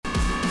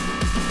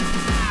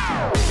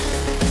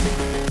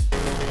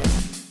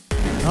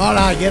Oh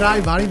no,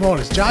 g'day buddy, mine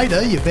is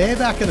JD, you're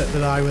barebacking it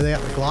today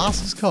without the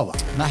glasses cover.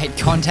 Mate,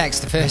 contacts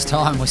the first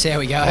time, we'll see how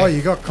we go. Oh,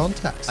 you got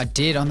contacts? I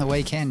did on the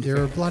weekend.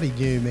 You're a bloody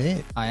new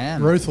man. I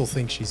am. Ruth will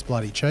think she's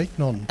bloody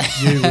cheating on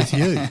you with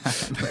you.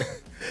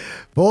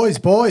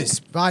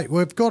 Boys, mate,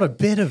 we've got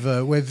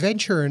we're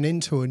venturing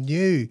into a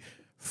new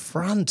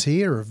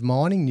frontier of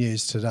mining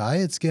news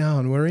today.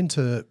 We're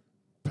into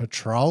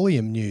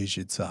petroleum news,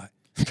 you'd say.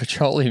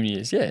 Petroleum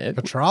news, yeah.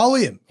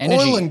 Petroleum,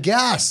 Energy. oil and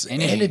gas,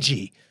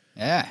 energy.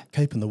 Yeah.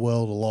 Keeping the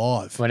world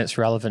alive. When it's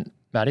relevant,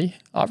 Matty.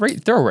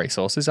 They're all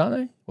resources, aren't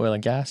they? Oil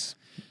and gas,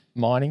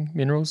 mining,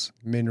 minerals.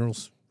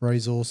 Minerals,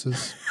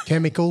 resources,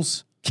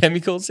 chemicals.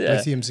 Chemicals, yeah.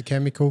 Lithium's a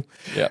chemical.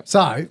 Yeah.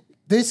 So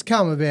this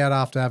come about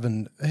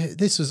after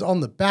this was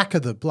on the back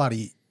of the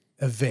bloody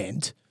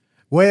event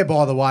where,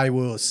 by the way,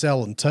 we were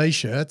selling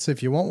T-shirts.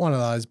 If you want one of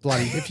those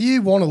if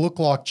you want to look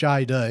like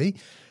JD,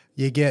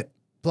 you get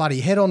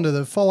head on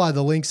to follow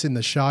the links in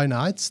the show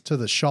notes to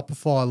the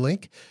Shopify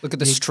link. Look at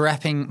the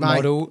strapping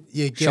model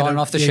shining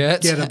off the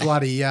shirts.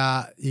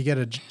 You get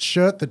a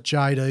shirt that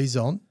JD's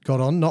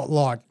got on,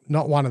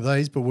 not one of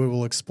these, but we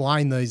will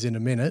explain these in a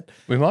minute.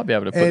 We might be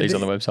able to put these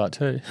on the website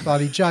too.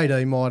 Buddy,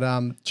 JD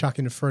might chuck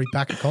in a free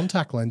pack of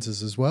contact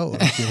lenses as well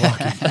if you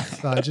like it.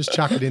 So just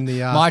chuck it in the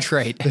my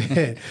treat.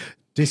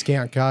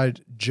 Discount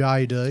code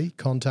JD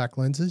contact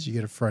lenses. You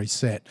get a free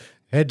set.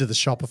 Head to the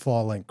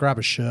Shopify link, grab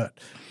a shirt.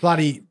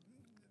 Bloody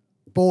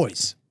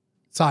boys.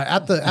 So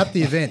at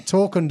the event,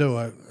 talking to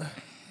an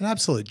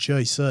absolute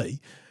GC,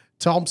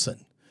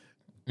 Thompson.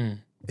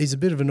 He's a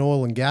bit of an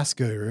oil and gas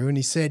guru, and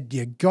he said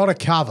you got to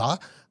cover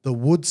the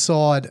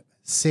Woodside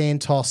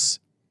Santos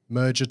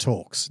merger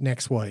talks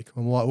next week.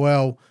 I'm like,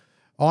 well,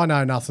 I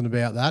know nothing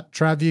about that.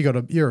 Trav,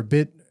 you're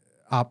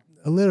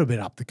a little bit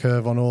up the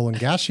curve on oil and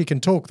gas. You can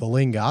talk the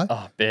lingo.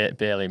 Oh,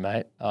 barely,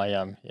 mate. I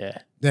yeah.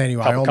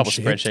 Anyway, couple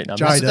spreadsheet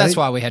numbers. That's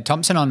why we had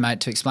Thompson on,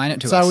 mate, to explain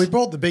it to us. So we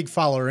brought the big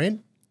fella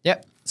in.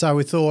 Yep. So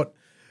we thought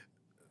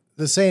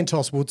the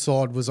Santos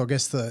Woodside was, I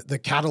guess, the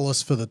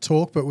catalyst for the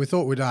talk, but we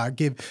thought we'd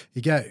give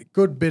you a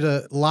good bit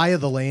of lay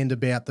of the land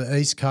about the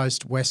East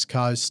Coast, West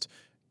Coast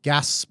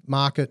gas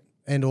market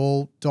and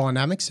all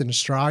dynamics in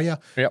Australia.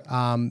 Yep.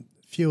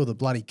 Few of the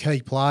bloody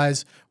key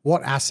players,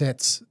 what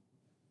assets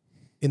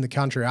in the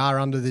country are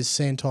under this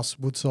Santos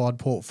Woodside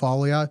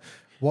portfolio,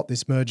 what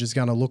this merger is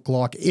going to look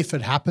like if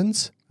it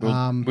happens.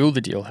 Will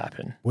the deal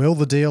happen? Will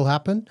the deal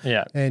happen?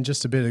 Yeah. And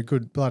just a bit of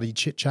good bloody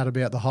chit-chat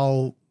about the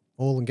whole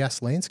oil and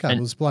gas landscape.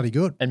 It was bloody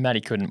good. And Matty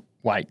couldn't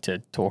wait to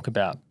talk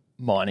about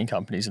mining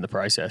companies in the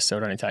process, so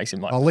it only takes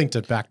him I linked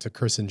it back to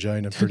Chris and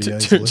Gina pretty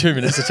two easily.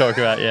 minutes to talk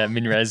about,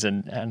 MinRes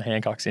and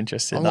Hancock's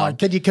interest in I'm like,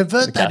 can you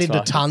convert that into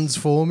market. tons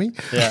for me?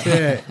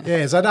 Yeah.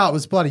 Yeah. So, no, it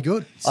was bloody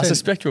good. I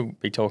suspect we'll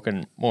be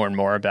talking more and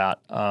more about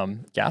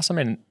gas. I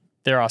mean,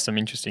 there are some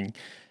interesting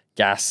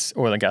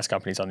oil and gas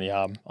companies on the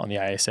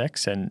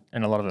ASX, and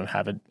a lot of them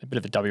have a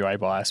bit of a WA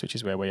bias, which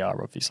is where we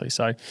are, obviously.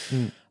 So,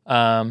 mate,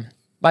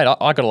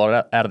 I got a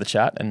lot out of the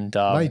chat, and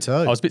me too.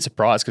 I was a bit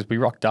surprised because we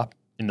rocked up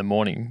in the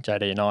morning,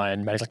 JD and I,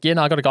 and Matty's like,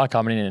 I got a guy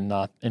coming in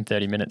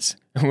 30 minutes.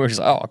 And we were just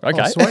like, oh,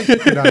 okay. Oh, sweet.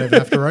 You don't even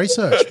have to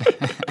research.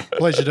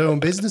 Pleasure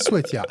doing business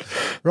with you.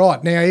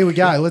 Right, now here we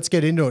go. Let's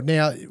get into it.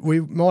 Now,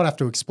 we might have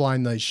to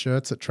explain these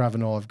shirts that Trav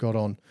and I have got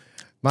on.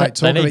 Mate,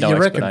 They need no you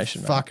reckon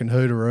explanation, mate. fucking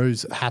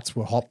Hooteroo's hats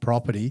were hot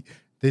property.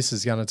 This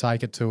is going to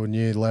take it to a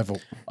new level.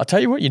 I'll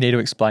tell you what you need to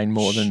explain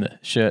more than the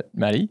shirt,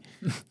 Matty,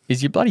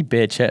 is your bloody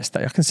bare chest.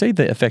 I can see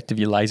the effect of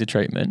your laser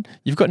treatment.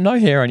 You've got no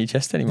hair on your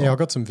chest anymore. Yeah, I've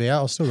got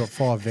I've still got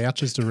 5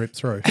 vouchers to rip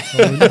through.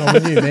 I'm a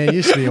new man. It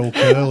used to be all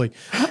curly,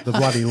 the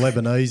bloody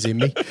Lebanese in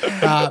me.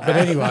 But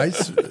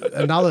anyways,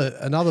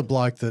 another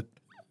bloke that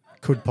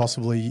could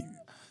possibly...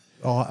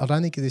 I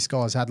don't think this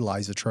guy's had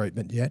laser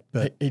treatment yet,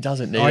 but he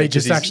doesn't need it.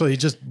 He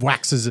just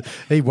waxes it.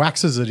 He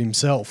waxes it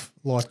himself,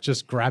 like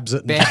just grabs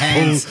it and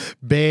pulls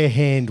bare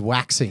hand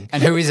waxing.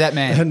 And who is that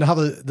man?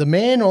 The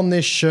man on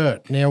this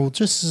shirt. Now we'll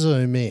just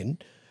zoom in.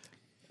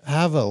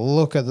 Have a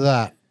look at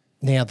that.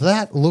 Now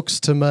that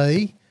looks to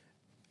me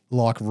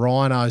like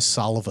Rhino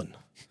Sullivan.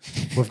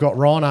 We've got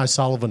Rhino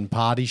Sullivan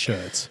party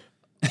shirts.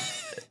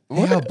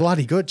 Yeah,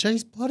 bloody good.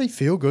 Jeez, bloody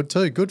feel good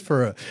too. Good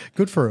for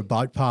a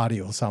boat party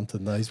or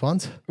something, these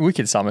ones.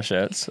 Wicked summer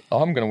shirts.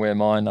 I'm going to wear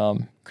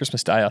mine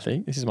Christmas Day, I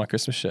think. This is my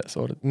Christmas shirt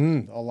sorted.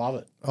 I love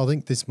it. I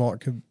think this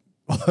might...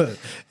 it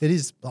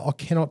is... I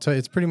cannot tell you.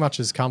 It's pretty much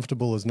as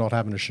comfortable as not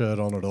having a shirt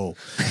on at all.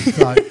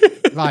 So,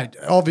 mate,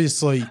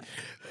 obviously...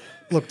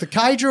 Look, the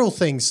K-drill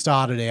thing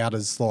started out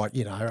as like,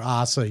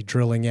 RC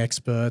drilling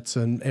experts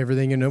and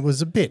everything, and it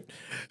was a bit...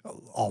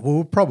 we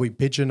were probably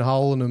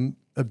pigeonholing them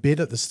a bit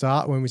at the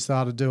start when we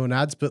started doing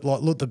ads, but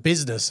look, the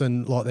business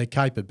and their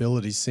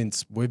capabilities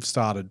since we've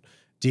started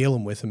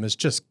dealing with them has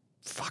just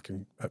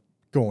fucking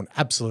gone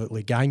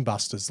absolutely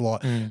gangbusters.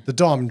 The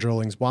diamond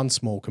drilling's one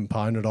small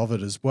component of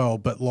it as well,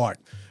 but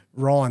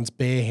Ryan's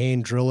bare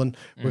hand drilling,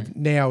 we're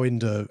now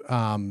into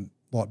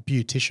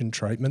beautician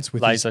treatments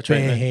with laser his bare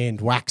treatment.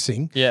 hand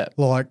waxing. Yeah.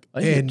 I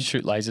think he can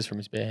shoot lasers from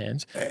his bare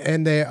hands.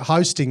 And they're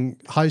hosting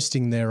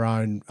their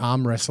own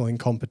arm wrestling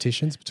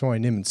competitions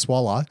between him and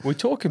Swallow. We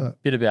talk a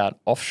bit about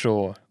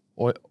offshore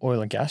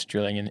oil and gas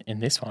drilling in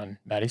this one,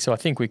 Matty. So I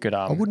think we could.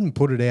 I wouldn't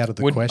put it out of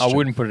the question. I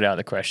wouldn't put it out of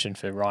the question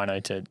for Rhino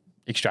to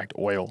extract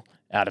oil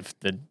out of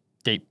the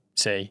deep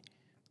sea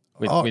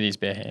with his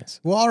bare hands.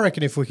 Well, I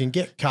reckon if we can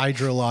get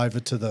K-Drill over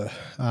to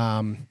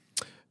the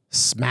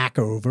smack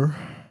over,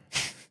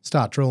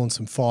 start drilling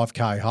some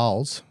 5K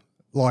holes.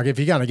 Like if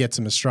you're going to get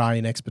some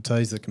Australian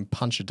expertise that can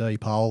punch a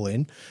deep hole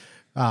in,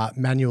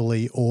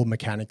 manually or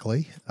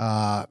mechanically,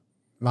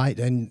 mate,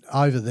 and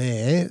over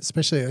there,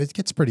 especially, it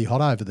gets pretty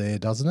hot over there,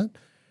 doesn't it?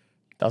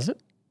 Does it?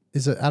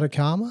 Is it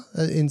Atacama?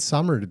 In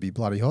summer, it'd be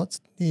bloody hot.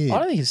 Yeah. I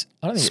don't think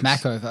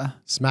Smackover.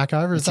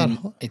 Smackover, is that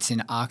hot? It's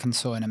in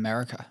Arkansas in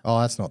America.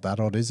 Oh, that's not that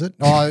hot, is it?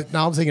 Oh,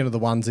 no, I'm thinking of the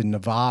ones in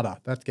Nevada.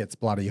 That gets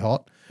bloody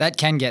hot. That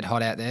can get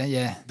hot out there,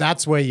 yeah.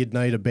 That's where you'd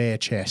need a bare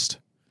chest.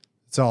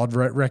 So I'd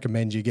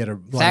recommend you get a...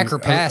 Thacker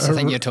Pass, I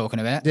think you're talking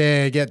about.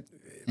 Yeah, get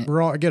a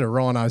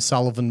Rhino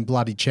Sullivan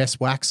bloody chest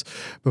wax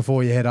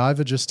before you head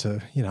over just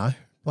to,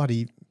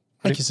 bloody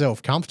make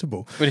yourself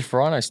comfortable. But if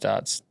Rhino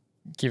starts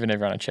giving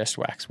everyone a chest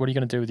wax, what are you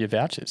going to do with your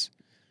vouchers?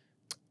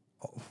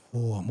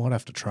 Oh, I might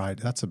have to trade.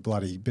 That's a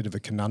bloody bit of a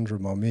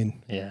conundrum I'm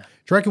in. Yeah.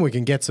 Do you reckon we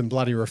can get some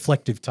bloody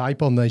reflective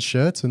tape on these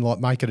shirts and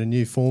make it a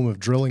new form of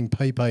drilling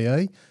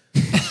PPE?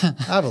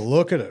 Have a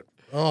look at it.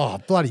 Oh,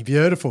 bloody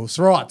beautiful.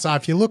 So, right, so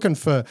if you're looking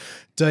for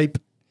deep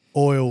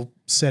oil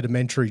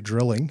sedimentary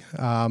drilling,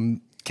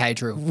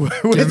 K-Drill.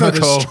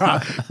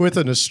 with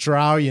an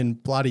Australian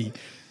bloody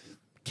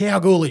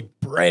Kalgoorlie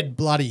bred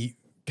bloody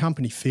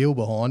company feel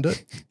behind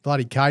it,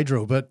 bloody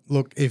K-Drill. But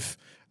look, if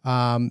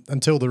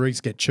until the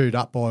rigs get chewed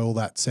up by all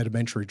that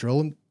sedimentary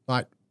drilling,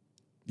 mate,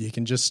 you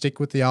can just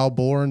stick with the old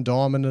bore and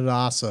diamond at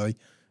RC. There's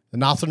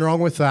nothing wrong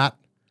with that.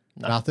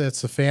 No. Nothing.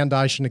 It's the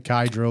foundation of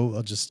K-Drill.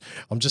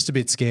 I'm just a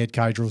bit scared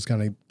K-Drill's going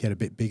to get a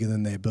bit bigger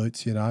than their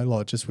boots,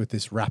 just with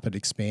this rapid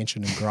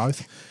expansion and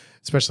growth,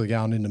 especially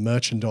going into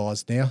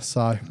merchandise now.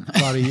 So,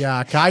 bloody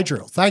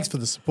K-Drill, thanks for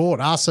the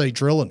support. RC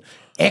Drilling,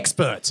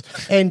 experts,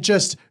 and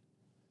just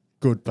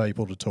good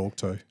people to talk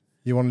to.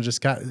 You want to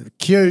just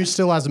Q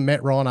still hasn't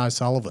met Rhino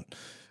Sullivan.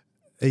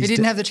 He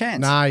didn't have the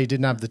chance. No, he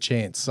didn't have the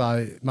chance.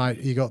 So, mate,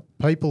 you got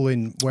people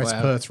in West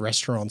Perth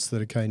restaurants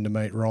that are keen to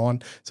meet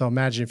Ryan. So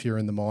imagine if you're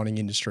in the mining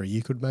industry,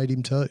 you could meet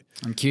him too.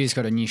 And Q's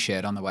got a new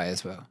shirt on the way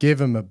as well. Give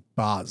him a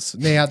buzz.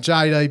 Now,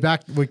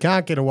 JD, we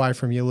can't get away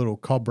from your little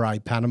Cobre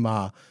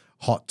Panama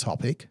hot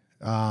topic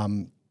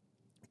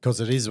because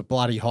it is a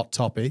bloody hot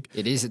topic.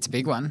 It is. It's a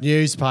big one.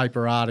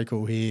 Newspaper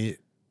article here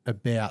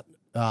about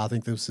I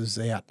think this is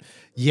out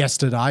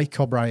yesterday.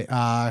 Cobre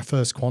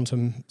First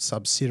Quantum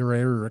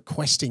subsidiary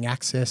requesting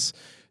access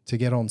to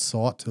get on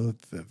site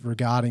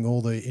regarding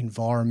all the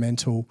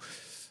environmental,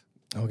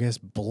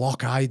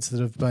 blockades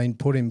that have been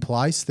put in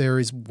place. There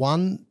is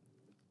one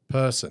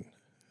person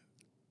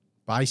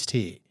based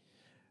here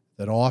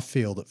that I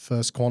feel that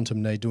First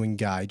Quantum need to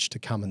engage to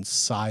come and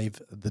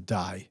save the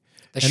day.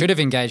 They should have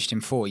engaged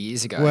him 4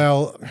 years ago.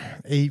 Well,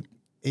 he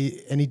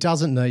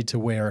doesn't need to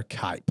wear a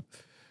cape,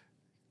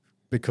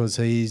 because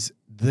he's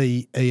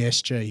the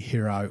ESG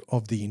hero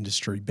of the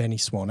industry, Benny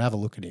Swan. Have a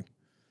look at him.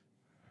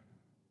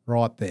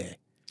 Right there.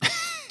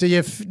 Do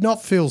you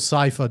not feel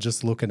safer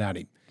just looking at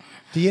him?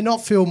 Do you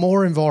not feel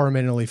more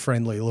environmentally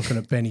friendly looking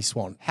at Benny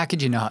Swan? How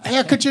could you not?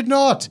 How could you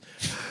not?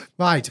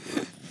 Mate,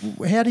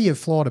 how do you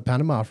fly to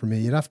Panama from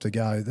here? You'd have to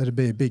go. That'd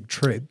be a big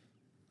trip.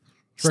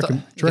 Do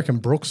you reckon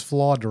Brooks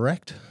fly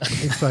direct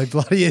if they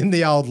bloody in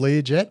the old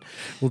Learjet?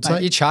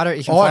 You charter it,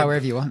 you can fly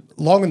wherever you want.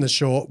 Long and the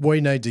short, we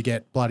need to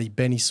get bloody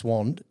Benny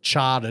Swan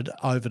chartered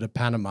over to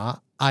Panama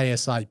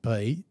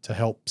ASAP to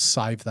help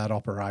save that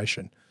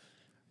operation.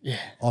 Yeah.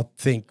 I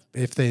think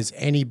if there's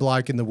any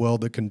bloke in the world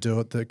that can do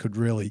it, that could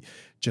really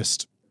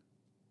just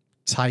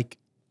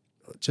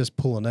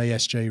pull an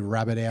ESG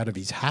rabbit out of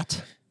his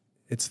hat,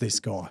 it's this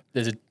guy.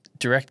 There's a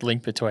direct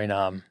link between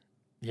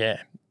your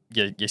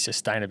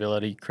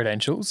sustainability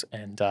credentials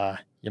and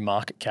your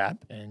market cap.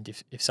 And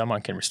if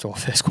someone can restore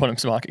First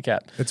Quantum's market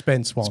cap, it's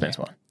Ben Swan.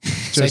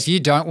 So if you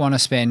don't want to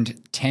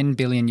spend $10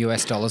 billion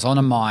on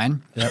a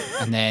mine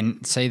and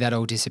then see that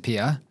all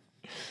disappear,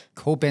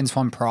 call Ben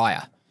Swan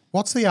prior.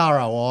 What's the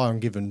ROI on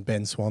giving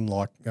Ben Swan,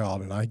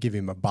 give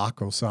him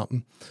 $1 or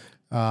something?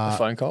 A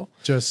phone call?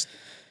 Just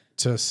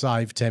to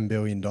save $10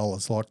 billion.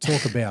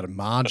 Talk about a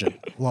margin.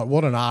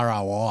 What an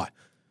ROI.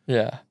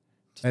 Yeah.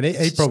 And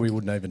he probably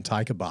wouldn't even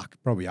take $1,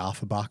 probably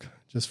 $5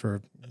 just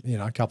for,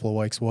 a couple of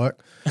weeks'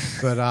 work.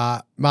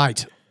 But,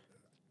 mate,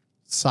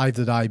 save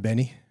the day,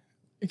 Benny.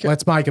 Okay.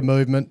 Let's make a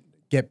movement.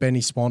 Get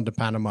Benny Swan to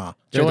Panama.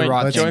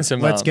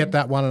 Let's get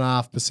that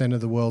 1.5%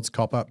 of the world's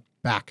copper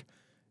back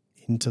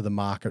into the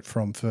market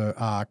from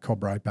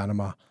Cobre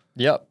Panama.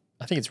 Yep.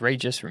 I think it's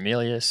Regis,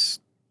 Ramelius,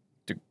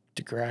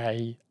 De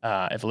Grey,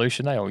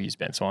 Evolution. They all use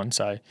Ben Swan.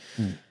 So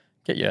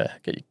get your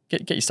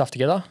stuff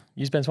together.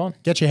 Use Ben Swan.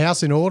 Get your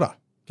house in order.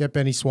 Get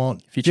Benny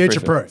Swan.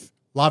 Future-proof.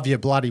 Love your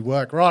bloody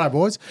work. Righto,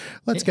 boys.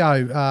 Let's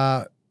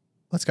go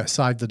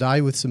save the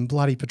day with some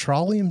bloody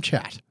petroleum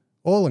chat.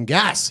 Oil and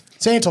gas.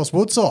 Santos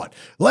Woodside.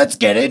 Let's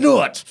get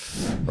into it.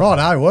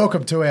 Righto,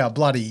 welcome to our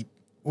bloody...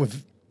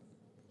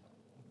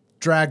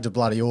 dragged a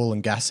bloody oil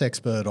and gas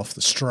expert off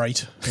the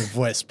street of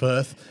West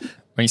Perth.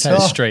 When you say the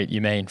street, you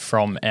mean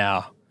from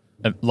our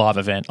live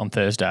event on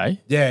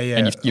Thursday? Yeah.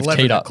 And you've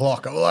 11 teed up.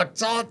 o'clock. I'm like,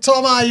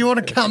 Tomo, you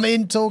want to come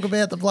in, talk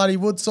about the bloody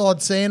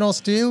Woodside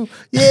Santos deal?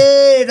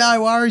 Yeah,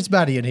 no worries,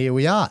 buddy. And here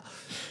we are.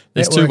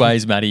 There's two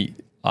ways Matty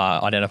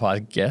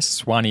identifies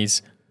guests. One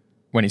is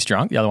when he's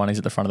drunk. The other one is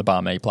at the front of the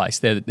bar me place.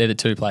 They're the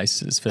two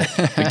places for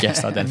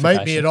guest identification.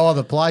 Meet me at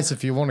either place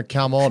if you want to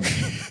come on.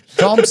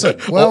 Thompson,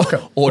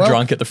 welcome. Or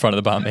drunk at the front of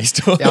the bar me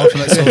store. The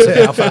ultimate source of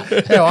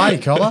alpha. How are you,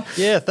 Cobber?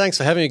 Yeah, thanks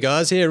for having me,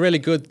 guys. Yeah, really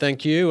good,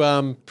 thank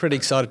you. Pretty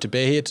excited to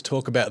be here to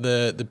talk about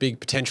the big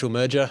potential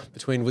merger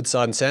between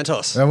Woodside and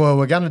Santos. Well,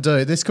 we're going to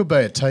do, this could be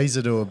a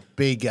teaser to a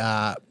big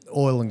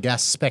oil and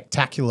gas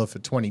spectacular for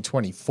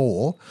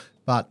 2024,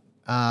 but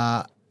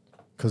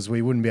because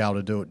we wouldn't be able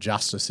to do it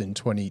justice in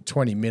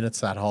 20 minutes,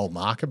 that whole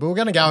market. But we're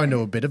going to go into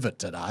a bit of it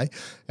today.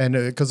 And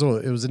because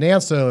it was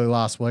announced earlier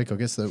last week, I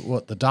guess,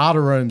 that the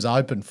data room's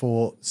open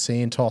for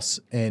Santos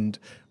and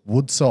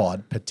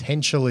Woodside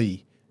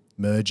potentially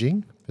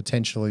merging,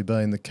 potentially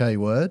being the key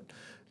word.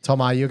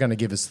 Tomo, you're going to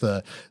give us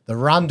the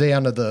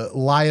rundown of the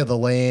lay of the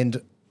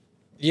land,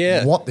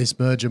 what this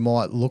merger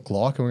might look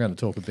like, and we're going to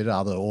talk a bit of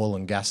other oil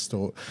and gas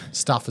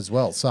stuff as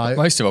well. So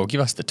most of all, give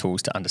us the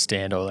tools to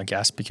understand oil and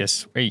gas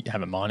because we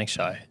have a mining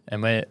show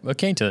and we're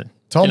keen to.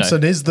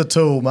 Thompson is the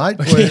tool, mate.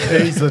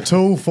 He's the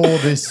tool for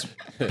this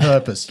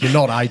purpose. You're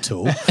not a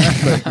tool,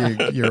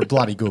 but you're a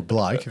bloody good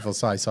bloke, if I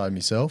say so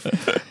myself.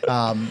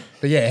 But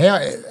yeah,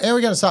 how are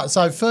we going to start?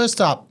 So first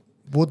up,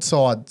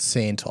 Woodside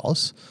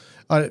Santos.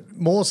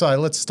 More so,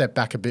 let's step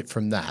back a bit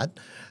from that.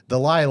 The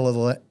lay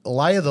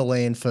of the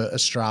land for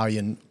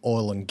Australian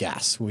oil and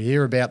gas. We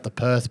hear about the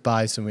Perth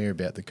Basin, we hear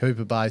about the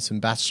Cooper Basin,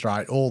 Bass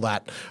Strait, all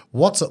that.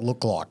 What's it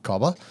look like,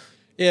 Cobber?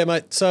 Yeah,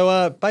 mate.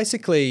 So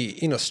basically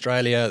in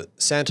Australia,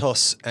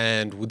 Santos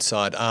and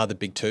Woodside are the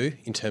big two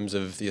in terms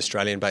of the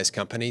Australian-based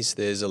companies.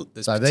 So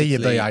they're your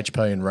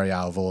BHP and Rio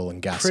of oil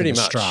and gas in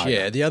Australia. Pretty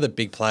much, yeah. The other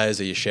big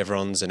players are your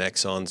Chevrons and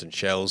Exxons and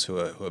Shells who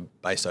are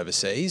based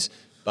overseas.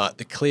 But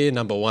the clear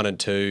number one and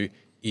two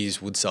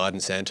is Woodside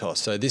and Santos.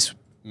 So this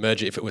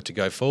merger, if it were to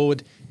go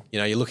forward,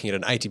 you're looking at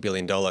an $80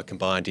 billion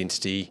combined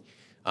entity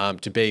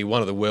to be one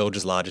of the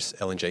world's largest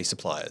LNG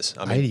suppliers.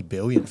 I mean, $80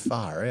 billion,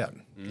 far out.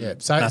 Yeah.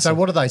 So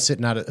what are they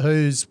sitting at?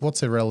 What's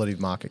their relative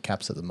market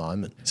caps at the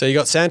moment? So you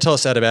got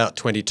Santos at about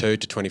 $22 to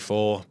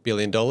 $24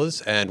 billion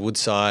and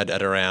Woodside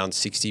at around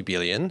 $60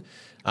 billion.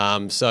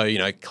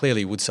 So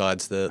clearly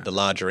Woodside's the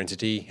larger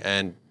entity,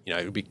 and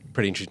it would be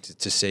pretty interesting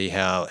to see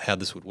how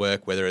this would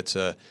work, whether it's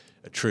a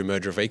true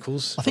merger of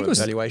equals. I think it was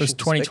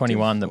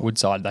 2021 that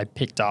Woodside, they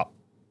picked up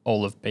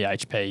all of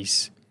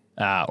BHP's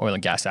oil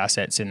and gas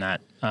assets in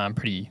that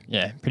pretty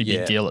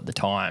big deal at the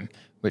time,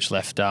 which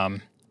left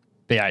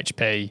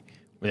BHP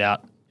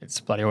without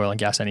its bloody oil and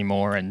gas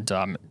anymore, and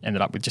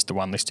ended up with just the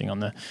one listing on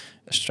the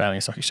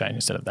Australian Stock Exchange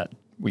instead of that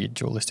weird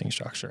dual listing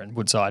structure. And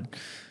Woodside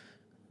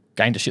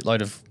gained a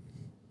shitload of,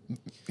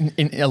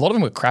 a lot of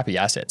them were crappy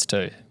assets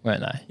too,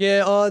 weren't they?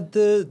 Yeah,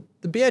 the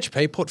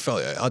BHP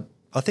portfolio,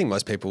 I think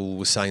most people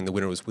were saying the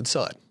winner was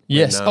Woodside.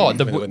 Yes. When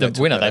the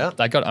winner,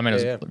 they got, it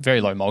was a very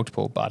low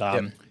multiple, but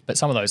but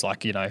some of those,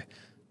 like,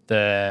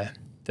 the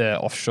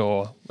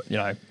offshore,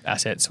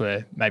 assets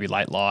were maybe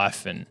late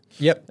life and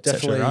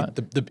definitely. Right?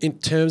 In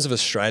terms of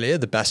Australia,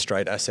 the Bass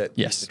Strait asset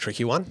is the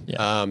tricky one.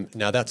 Yeah.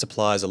 Now that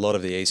supplies a lot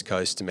of the East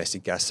Coast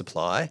domestic gas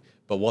supply,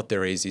 but what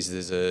there is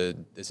there's a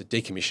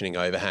decommissioning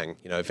overhang.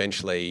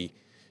 Eventually,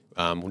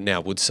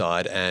 now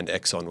Woodside and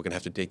Exxon, we're going to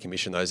have to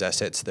decommission those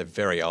assets. They're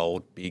very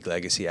old, big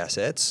legacy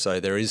assets, so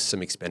there is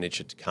some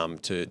expenditure to come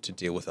to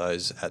deal with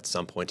those at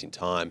some point in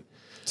time.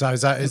 So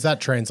is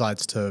that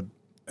translates to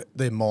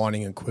their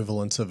mining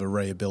equivalents of a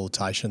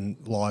rehabilitation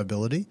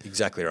liability?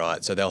 Exactly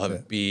right. So they'll have a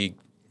big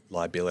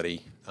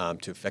liability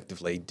to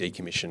effectively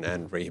decommission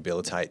and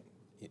rehabilitate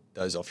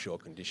those offshore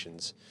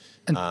conditions.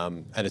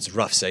 And it's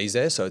rough seas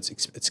there, so it's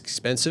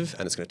expensive,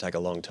 and it's going to take a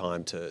long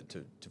time to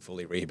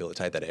fully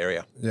rehabilitate that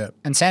area. Yeah.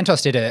 And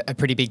Santos did a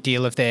pretty big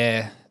deal of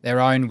their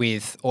own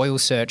with Oil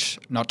Search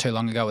not too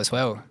long ago as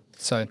well.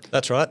 So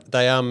that's right.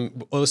 They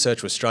Oil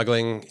Search was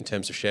struggling in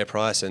terms of share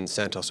price, and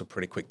Santos were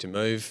pretty quick to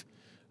move.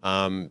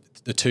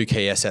 The two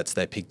key assets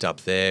they picked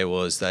up there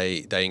was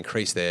they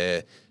increased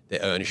their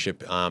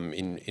ownership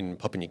in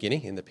Papua New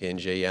Guinea in the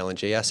PNG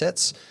LNG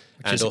assets.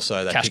 Which is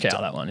also they cash cow,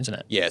 that one, isn't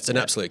it? Yeah, it's an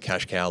absolute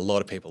cash cow. A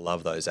lot of people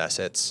love those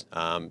assets.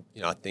 I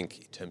think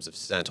in terms of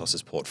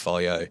Santos's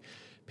portfolio,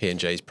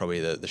 PNG is probably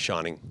the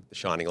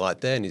shining light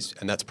there,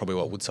 and that's probably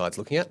what Woodside's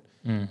looking at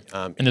in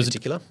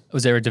particular.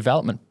 Was there a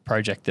development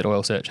project that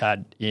Oil Search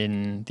had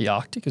in the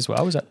Arctic as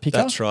well? Was that Picker?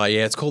 That's right.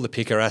 Yeah, it's called the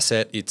Picker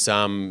asset. It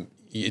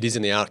is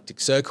in the Arctic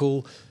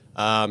Circle.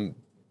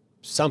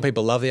 Some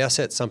people love the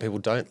asset. Some people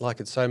don't like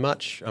it so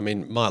much. I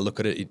mean, might look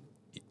at it.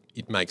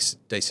 It makes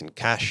decent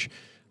cash.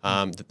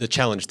 The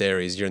challenge there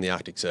is you're in the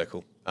Arctic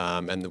Circle,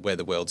 and where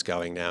the world's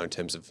going now in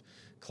terms of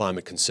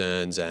climate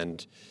concerns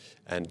and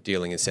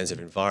dealing in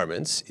sensitive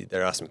environments,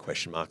 there are some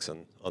question marks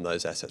on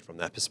those assets from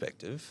that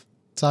perspective.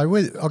 So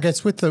I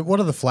guess what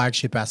are the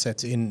flagship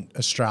assets in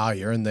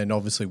Australia, and then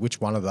obviously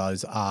which one of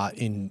those are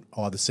in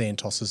either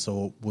Santos's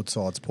or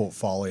Woodside's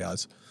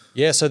portfolios?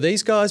 Yeah, so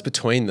these guys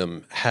between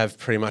them have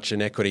pretty much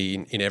an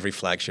equity in every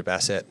flagship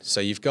asset. So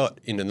you've got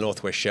in the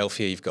Northwest Shelf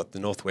here, you've got the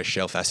Northwest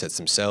Shelf assets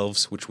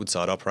themselves, which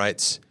Woodside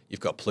operates. You've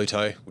got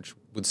Pluto, which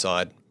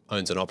Woodside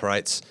owns and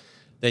operates.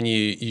 Then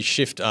you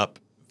shift up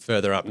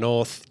further up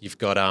north, you've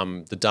got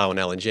the Darwin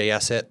LNG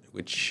asset,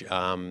 which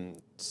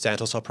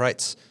Santos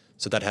operates.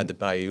 So that had the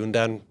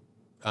Bayu-Undan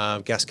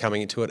gas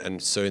coming into it,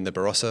 and soon the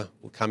Barossa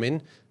will come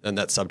in, and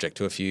that's subject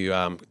to a few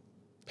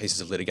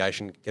pieces of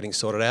litigation getting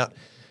sorted out.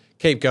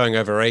 Keep going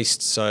over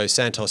east. So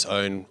Santos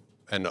own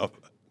a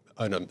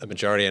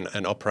majority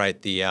and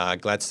operate the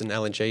Gladstone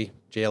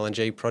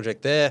GLNG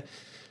project there,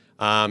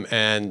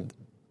 and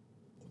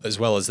as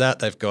well as that,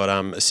 they've got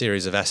a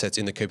series of assets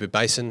in the Cooper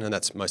Basin, and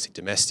that's mostly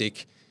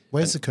domestic.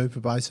 Where's the Cooper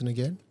Basin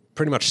again?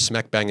 Pretty much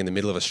smack bang in the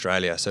middle of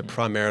Australia, so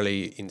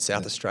primarily in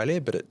South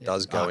Australia, but it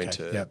does go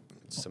into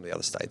some of the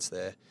other states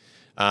there.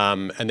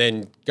 And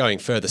then going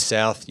further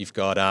south, you've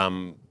got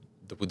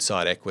the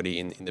Woodside equity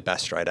in the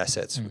Bass Strait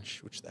assets,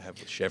 which they have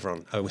with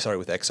Chevron. Oh, sorry,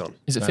 with Exxon.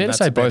 Is it fair to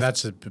say both?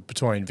 That's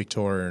between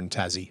Victoria and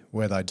Tassie,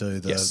 where they do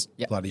the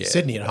bloody Yeah,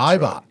 Sydney and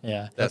Hobart.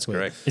 Yeah, That's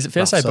correct. Is it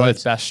fair to say Rough both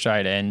seas. Bass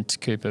Strait and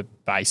Cooper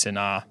Basin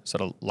are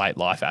sort of late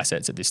life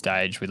assets at this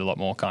stage with a lot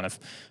more kind of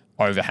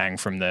overhang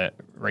from the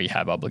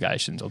rehab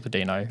obligations or the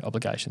Dino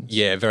obligations?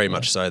 Yeah, very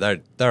much so.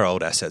 They're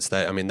old assets.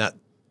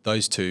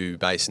 Those two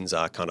basins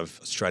are kind of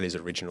Australia's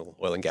original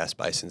oil and gas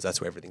basins.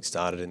 That's where everything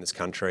started in this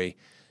country.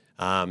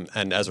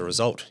 And as a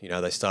result,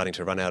 they're starting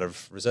to run out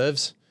of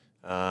reserves.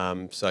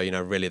 So,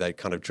 really they're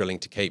kind of drilling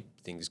to keep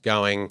things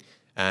going,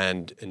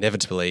 and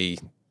inevitably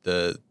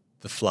the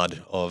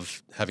flood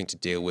of having to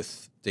deal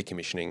with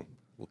decommissioning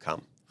will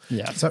come.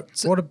 Yeah. So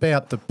what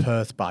about the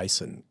Perth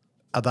Basin?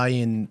 Are they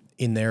in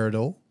there at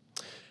all?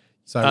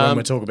 So when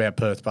we talk about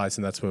Perth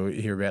Basin, that's where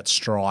we hear about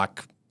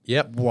Strike,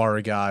 Yep.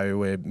 Warrego,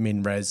 where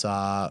MinRes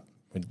are.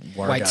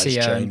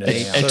 Waitsia,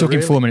 It took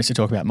him 4 minutes to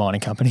talk about mining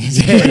companies.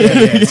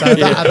 Yeah. So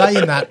are they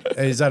in that?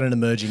 Is that an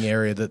emerging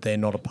area that they're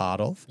not a part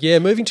of? Yeah,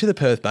 moving to the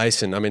Perth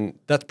Basin, I mean,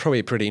 that's probably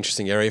a pretty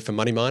interesting area for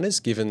money miners,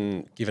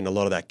 given a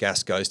lot of that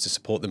gas goes to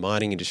support the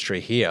mining industry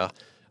here.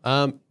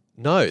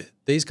 No,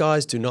 these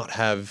guys do not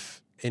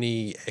have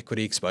any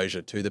equity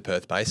exposure to the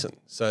Perth Basin.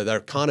 So they're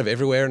kind of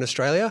everywhere in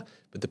Australia,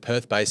 but the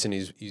Perth Basin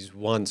is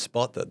one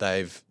spot that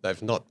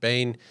they've not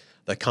been.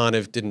 They kind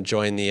of didn't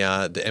join the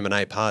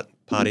M&A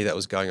party that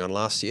was going on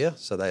last year,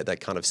 so they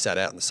kind of sat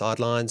out on the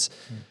sidelines.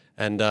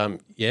 And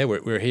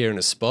we're here in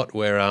a spot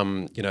where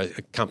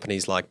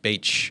companies like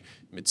Beach,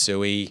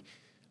 Mitsui,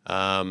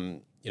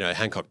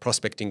 Hancock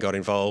Prospecting got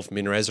involved,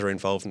 MinRes are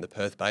involved in the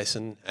Perth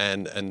Basin,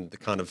 and the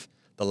kind of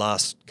the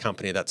last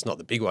company that's not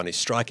the big one is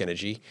Strike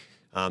Energy.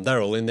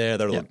 They're all in there.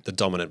 They're all the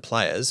dominant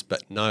players,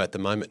 but no, at the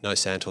moment, no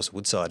Santos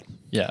Woodside.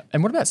 Yeah.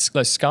 And what about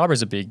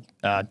Scarborough's a big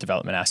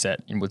development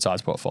asset in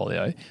Woodside's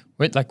portfolio.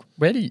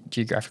 Where do you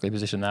geographically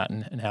position that,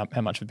 and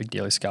how much of a big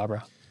deal is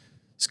Scarborough?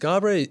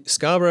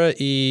 Scarborough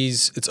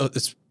is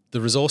it's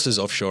the resources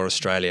offshore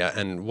Australia,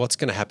 and what's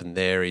going to happen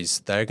there is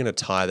they're going to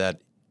tie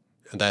that,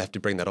 and they have to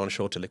bring that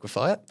onshore to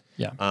liquefy it.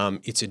 Yeah.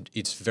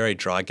 It's very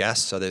dry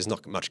gas, so there's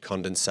not much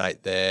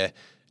condensate there.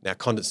 Now,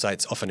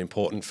 condensate's often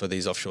important for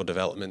these offshore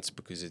developments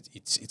because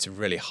it's a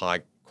really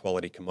high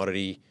quality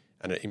commodity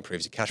and it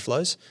improves your cash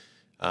flows.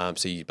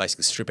 So you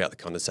basically strip out the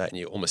condensate and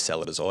you almost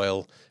sell it as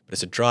oil, but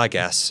it's a dry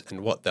gas. And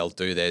what they'll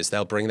do there is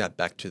they'll bring that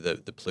back to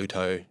the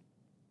Pluto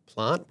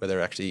plant where they're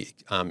actually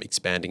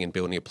expanding and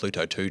building a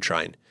Pluto 2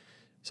 train.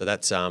 So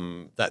that's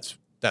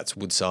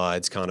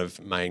Woodside's kind of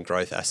main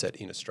growth asset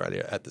in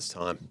Australia at this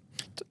time.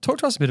 Talk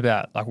to us a bit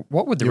about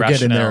what would the You'll rationale...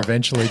 get in there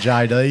eventually,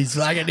 JD. He's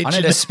like I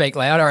need to speak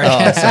louder.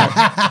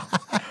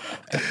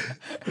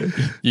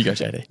 You go,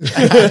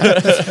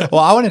 JD.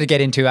 Well, I wanted to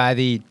get into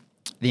the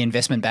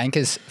investment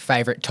bankers'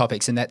 favourite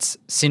topics, and that's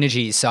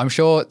synergies. So I'm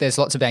sure there's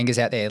lots of bankers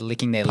out there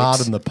licking their lips.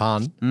 Pardon the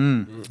pun.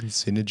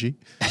 Synergy.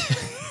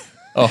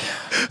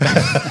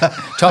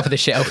 Top of the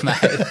shelf, mate.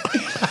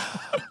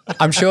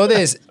 I'm sure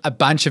there's a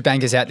bunch of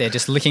bankers out there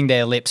just licking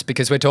their lips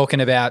because we're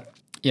talking about,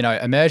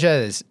 a merger,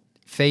 there's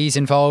fees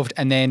involved,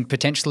 and then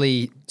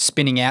potentially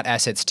spinning out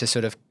assets to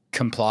sort of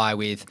comply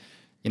with,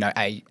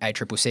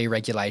 ACCC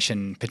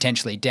regulation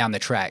potentially down the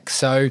track.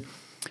 So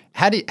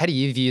how do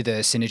you view the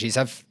synergies?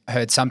 I've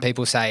heard some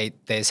people say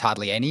there's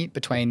hardly any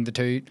between the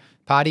two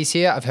parties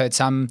here. I've heard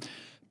some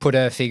put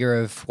a figure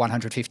of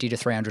 150 to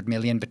 300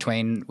 million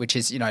between, which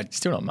is,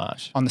 Still not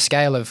much. on the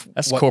scale of...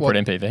 That's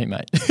corporate MPV,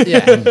 mate.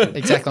 Yeah,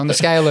 exactly. On the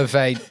scale of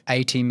a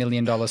 $80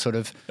 million sort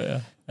of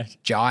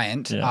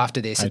giant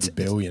after this. 80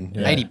 billion.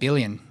 Yeah. 80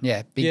 billion.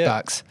 Yeah, big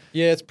bucks.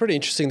 Yeah, it's pretty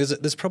interesting.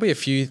 There's probably a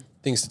few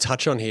things to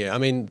touch on here. I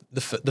mean,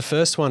 the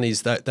first one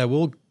is that they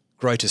will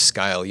grow to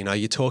scale.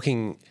 You're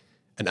talking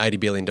an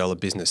 $80 billion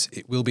business.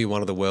 It will be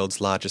one of the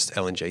world's largest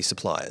LNG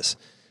suppliers.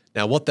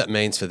 Now, what that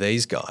means for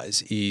these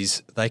guys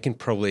is they can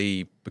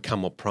probably become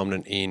more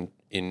prominent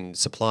in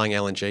supplying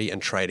LNG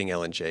and trading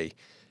LNG.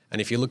 And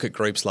if you look at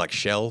groups like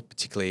Shell,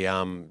 particularly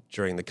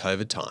during the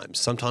COVID times,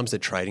 sometimes the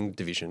trading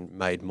division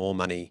made more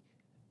money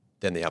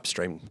than the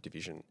upstream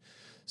division.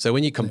 So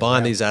when you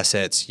combine these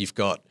assets, you've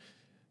got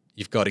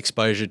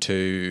exposure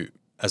to,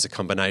 as a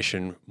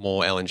combination,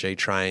 more LNG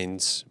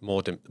trains,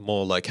 more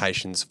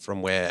locations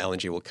from where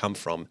LNG will come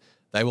from.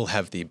 They will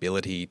have the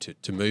ability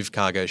to move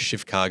cargoes,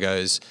 shift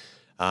cargoes.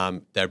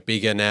 They're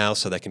bigger now,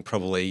 so they can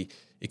probably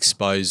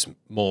expose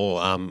more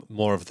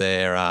of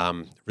their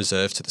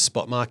reserves to the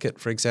spot market,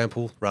 for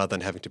example, rather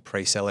than having to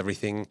pre-sell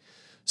everything.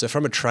 So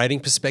from a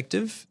trading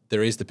perspective,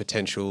 there is the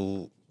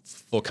potential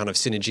for kind of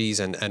synergies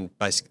and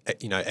basic,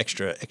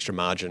 extra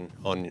margin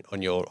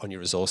on your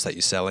resource that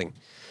you're selling.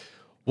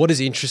 What is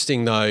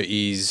interesting though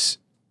is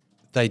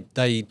they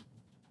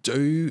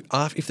do,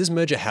 if this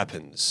merger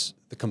happens,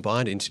 the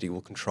combined entity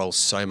will control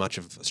so much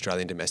of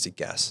Australian domestic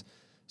gas.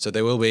 So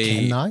there will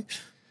be. Can they?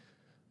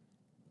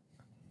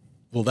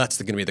 Well,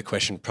 that's going to be the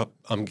question.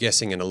 I'm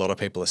guessing, and a lot of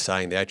people are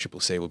saying the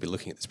ACCC will be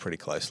looking at this pretty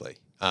closely.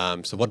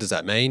 So what does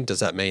that mean? Does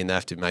that mean they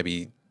have to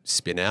maybe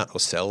spin out or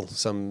sell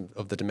some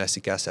of the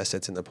domestic gas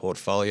assets in the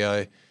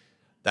portfolio?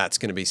 That's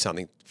going to be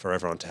something for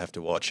everyone to have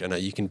to watch. And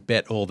you can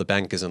bet all the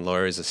bankers and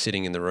lawyers are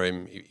sitting in the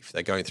room if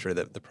they're going through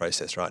the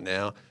process right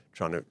now,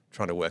 trying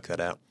to work that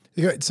out.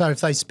 So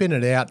if they spin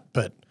it out,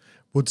 but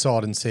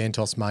Woodside and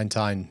Santos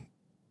maintain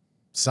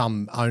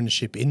some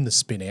ownership in the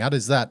spin out,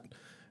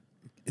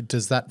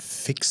 does that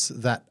fix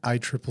that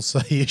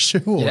ACCC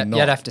issue or not?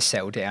 You'd have to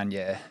sell down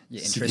your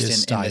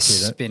interest in the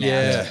spin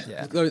out.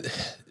 Yeah.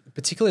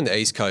 Particularly in the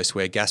East Coast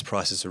where gas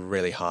prices are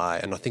really high,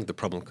 and I think the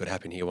problem could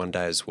happen here one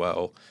day as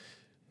well.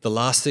 The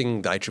last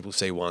thing the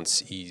ACCC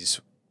wants is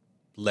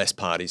less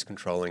parties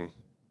controlling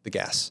the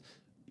gas.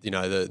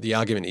 The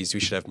argument is we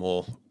should have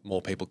more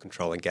people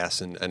controlling gas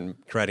and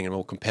creating a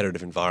more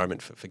competitive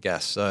environment for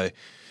gas. So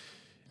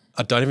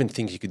I don't even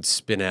think you could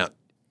spin out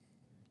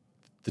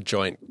the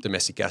joint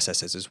domestic gas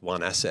assets as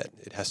one asset.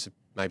 It has to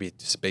maybe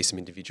just be some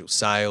individual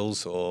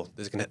sales, or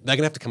they're going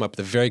to have to come up with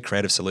a very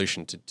creative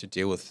solution to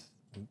deal with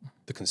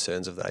the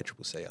concerns of the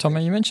ACCC.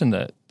 Tommy, you mentioned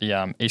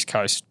the East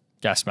Coast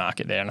gas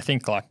market there, and I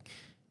think like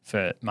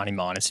for money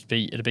miners,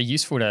 it'd be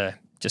useful to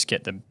just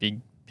get the big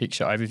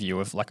picture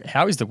overview of like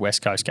how is the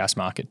West Coast gas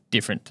market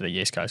different to the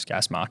East Coast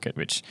gas market,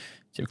 which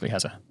typically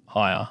has a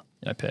higher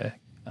per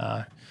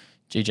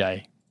GJ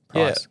price.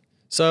 Yeah.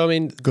 So I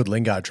mean, good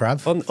lingo,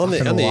 Trav.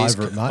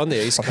 On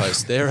the East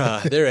Coast,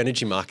 their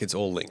energy market's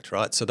all linked,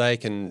 right? So they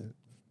can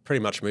pretty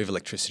much move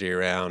electricity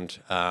around.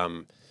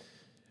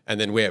 And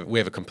then we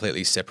have a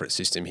completely separate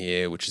system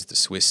here, which is the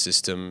Swiss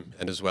system,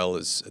 and as well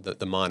as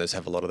the miners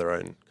have a lot of their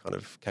own kind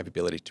of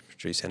capability to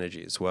produce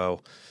energy as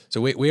well.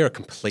 So we are a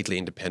completely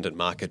independent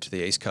market to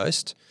the East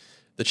Coast.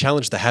 The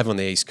challenge they have on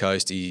the East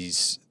Coast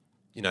is,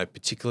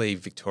 particularly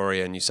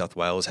Victoria and New South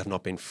Wales have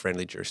not been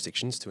friendly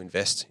jurisdictions to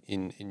invest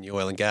in new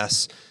oil and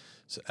gas.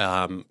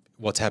 So,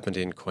 what's happened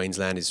in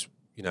Queensland is,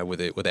 with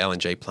the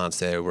LNG plants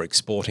there, we're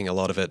exporting a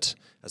lot of it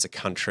as a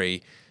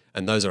country.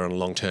 And those are on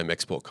long-term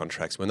export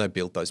contracts. When they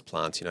built those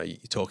plants, you're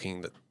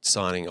talking that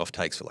signing off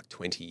takes for like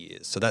 20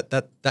 years. So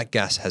that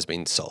gas has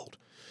been sold.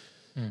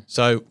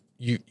 So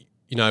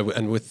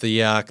and with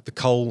the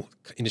coal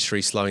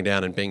industry slowing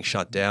down and being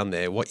shut down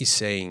there, what you're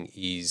seeing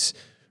is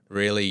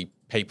really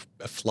a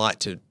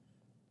flight to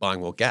buying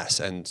more gas.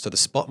 And so the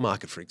spot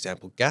market, for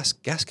example, gas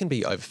can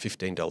be over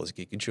 $15 a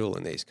gigajoule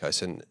in the East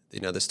Coast, and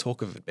there's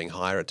talk of it being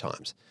higher at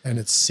times. And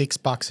it's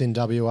 $6 in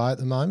WA at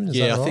the moment. Is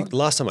that right? I think the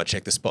last time I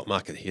checked, the spot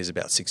market here is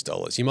about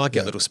 $6. You might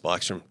get little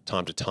spikes from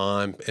time to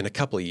time. And a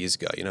couple of years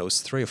ago, it was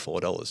 $3 or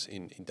 $4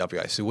 in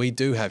WA. So we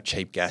do have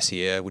cheap gas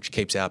here, which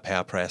keeps our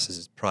power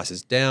prices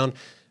down.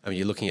 I mean,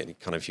 you're looking at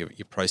kind of your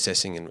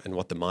processing and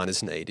what the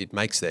miners need. It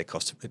makes it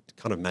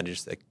kind of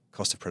manages their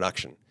cost of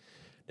production.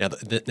 Now,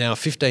 now a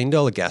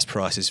 $15 gas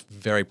price is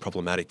very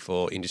problematic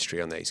for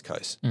industry on the East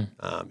Coast.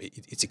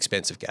 It's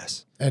expensive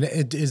gas. And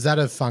is that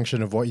a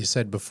function of what you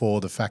said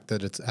before, the fact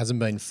that it hasn't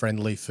been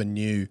friendly for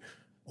new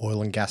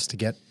oil and gas to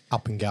get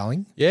up and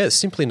going? Yeah, there's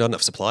simply not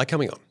enough supply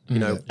coming on.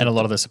 And a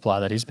lot of the supply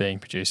that is being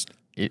produced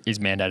is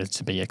mandated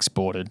to be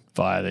exported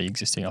via the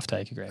existing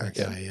offtake agreement.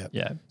 Okay,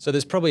 yeah. So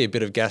there's probably a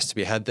bit of gas to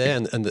be had there.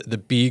 And the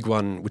big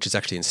one, which is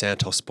actually in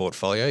Santos'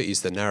 portfolio,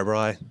 is the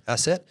Narrabri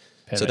asset.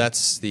 So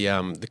that's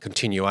the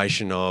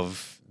continuation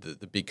of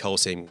the big coal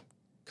seams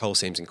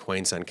in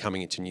Queensland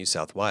coming into New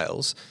South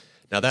Wales.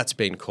 Now that's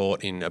been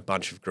caught in a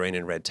bunch of green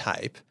and red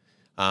tape.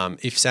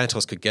 If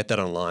Santos could get that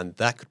online,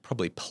 that could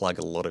probably plug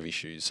a lot of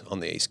issues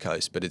on the East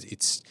Coast. But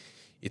it's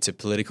a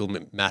political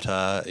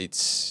matter.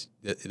 There's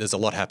a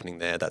lot happening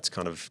there that's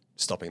kind of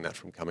stopping that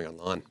from coming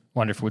online.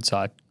 Wonder if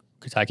Woodside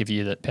could take a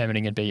view that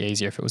permitting would be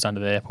easier if it was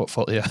under their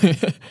portfolio.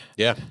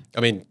 Yeah,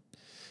 I mean,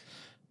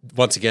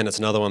 once again, it's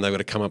another one they've got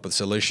to come up with a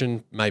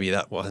solution. Maybe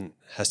that one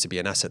has to be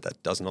an asset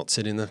that does not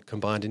sit in the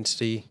combined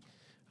entity.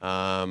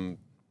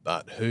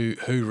 But who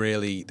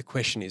really? The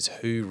question is,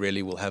 who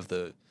really will have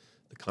the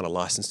kind of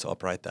license to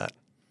operate that?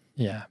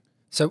 Yeah.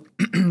 So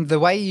the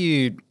way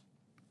you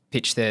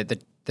pitch the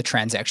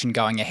transaction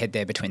going ahead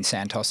there between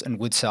Santos and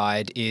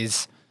Woodside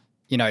is,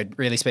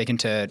 really speaking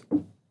to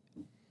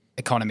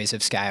economies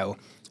of scale.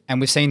 And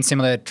we've seen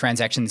similar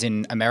transactions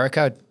in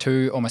America,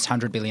 two almost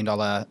 $100 billion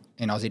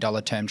in Aussie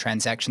dollar term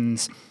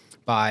transactions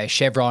by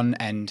Chevron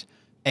and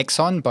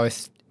Exxon,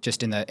 both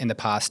just in the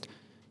past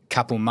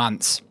couple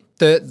months.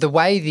 The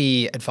way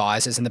the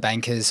advisors and the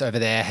bankers over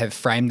there have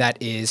framed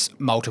that is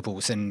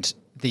multiples, and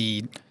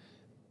the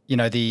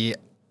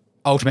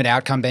ultimate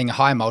outcome being a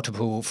higher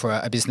multiple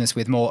for a business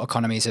with more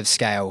economies of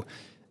scale.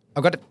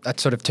 I've got a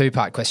sort of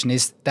two-part question.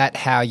 Is that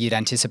how you'd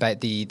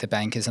anticipate the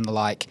bankers and the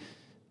like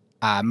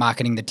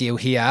marketing the deal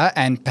here?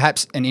 And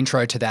perhaps an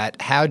intro to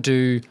that, how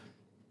do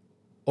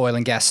oil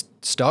and gas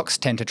stocks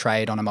tend to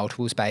trade on a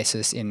multiples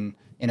basis in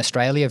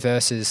Australia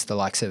versus the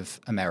likes of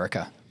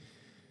America?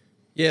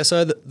 Yeah,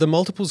 so the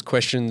multiples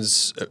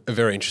question's a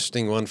very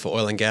interesting one for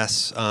oil and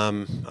gas. I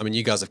mean,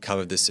 you guys have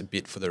covered this a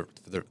bit for the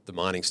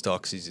mining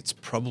stocks. It's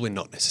probably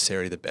not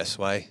necessarily the best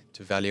way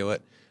to value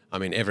it. I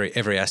mean,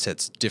 every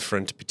asset's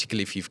different,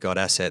 particularly if you've got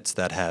assets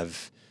that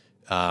have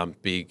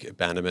big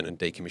abandonment and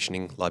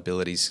decommissioning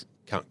liabilities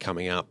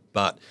coming up.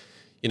 But,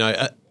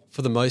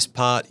 for the most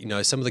part,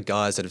 some of the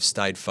guys that have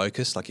stayed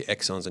focused, like your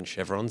Exxons and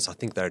Chevrons, I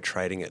think they're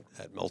trading at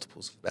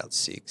multiples of about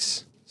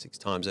six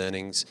times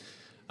earnings.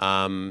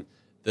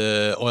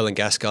 The oil and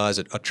gas guys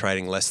are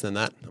trading less than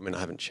that. I mean, I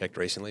haven't checked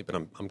recently, but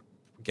I'm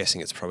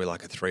guessing it's probably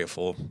like a 3 or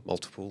 4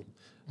 multiple.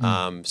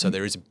 So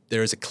there is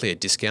a clear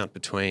discount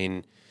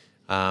between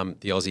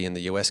the Aussie and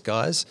the US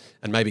guys,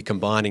 and maybe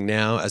combining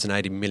now as an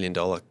 $80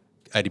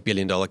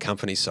 billion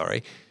company.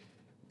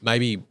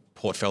 Maybe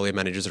portfolio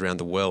managers around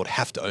the world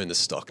have to own the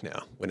stock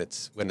now when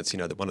it's one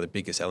of the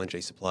biggest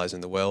LNG suppliers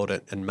in the world,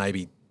 and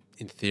maybe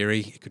in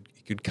theory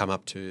it could come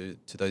up to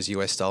those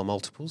US style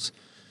multiples.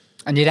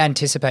 And you'd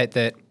anticipate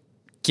that,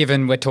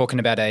 given we're talking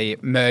about a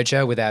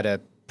merger without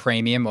a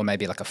premium or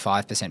maybe like a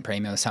 5%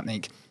 premium or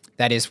something,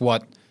 that is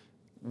what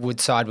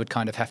Woodside would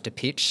kind of have to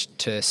pitch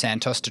to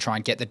Santos to try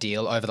and get the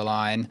deal over the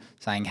line,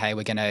 saying, hey,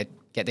 we're going to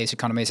get these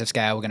economies of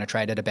scale, we're going to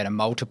trade at a better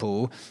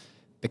multiple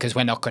because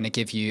we're not going to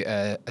give you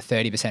a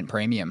 30%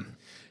 premium.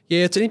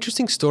 Yeah, it's an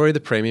interesting story, the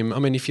premium. I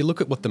mean, if you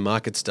look at what the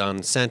market's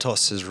done,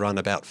 Santos has run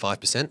about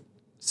 5%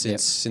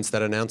 since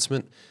that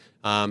announcement.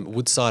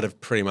 Woodside have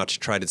pretty much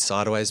traded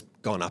sideways,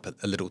 gone up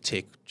a little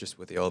tick just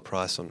with the oil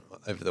price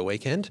over the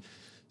weekend.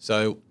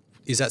 So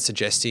is that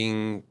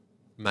suggesting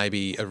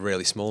maybe a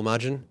really small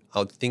margin? I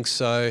would think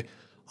so.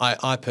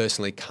 I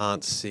personally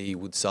can't see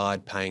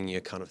Woodside paying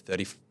you kind of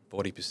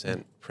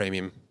 30-40%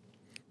 premium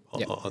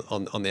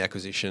on the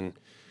acquisition.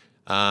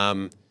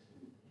 So,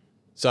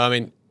 I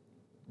mean,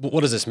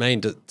 what does this mean?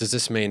 Does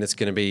this mean it's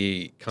going to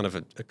be kind of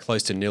a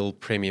close to nil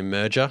premium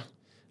merger?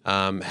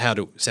 How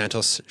do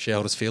Santos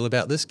shareholders feel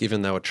about this,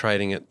 given they were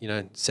trading at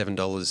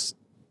 $7,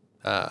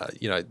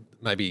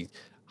 maybe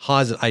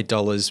highs at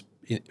 $8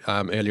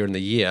 earlier in the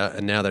year,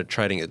 and now they're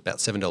trading at about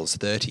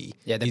 $7.30.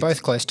 Yeah, they're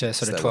both close to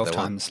sort of 12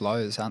 times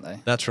lows, aren't they?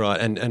 That's right,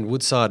 and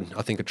Woodside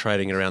I think are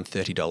trading at around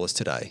 $30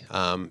 today.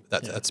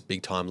 That's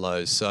big time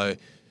lows. So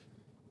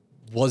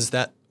was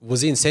the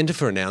incentive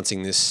for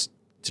announcing this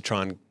to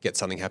try and get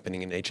something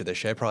happening in each of their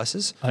share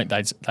prices? I think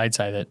they'd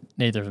say that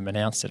neither of them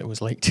announced it. It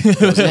was leaked. It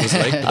was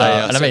leaked.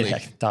 And I mean,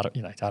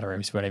 data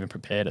rooms weren't even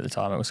prepared at the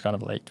time. It was kind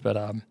of leaked. But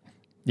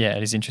yeah,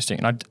 it is interesting.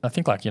 And I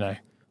think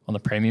on the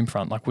premium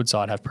front, like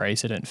Woodside have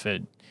precedent for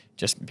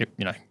just,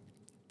 the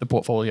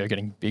portfolio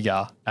getting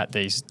bigger at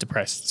these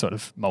depressed sort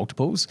of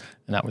multiples.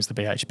 And that was the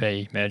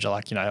BHP merger.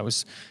 It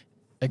was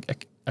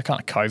a kind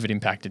of COVID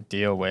impacted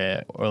deal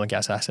where oil and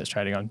gas assets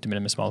trading on de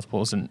minimis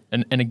multiples. And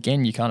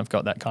again, you kind of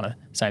got that kind of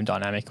same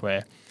dynamic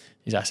where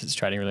these assets are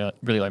trading really,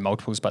 really low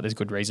multiples, but there's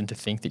good reason to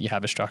think that you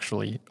have a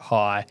structurally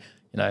high,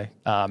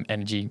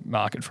 energy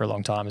market for a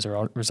long time as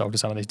a result of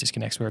some of these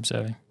disconnects we're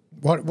observing.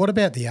 What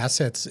about the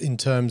assets in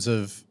terms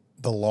of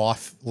the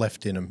life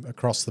left in them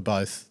across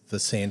both the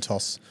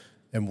Santos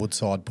and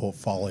Woodside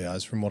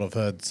portfolios? From what I've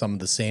heard, some of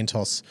the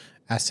Santos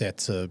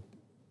assets are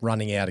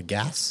running out of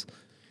gas,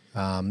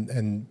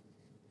 and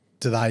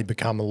do they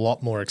become a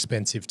lot more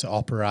expensive to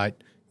operate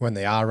when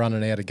they are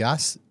running out of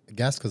gas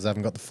because they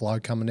haven't got the flow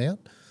coming out?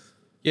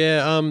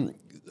 Yeah,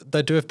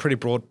 they do have pretty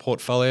broad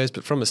portfolios,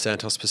 but from a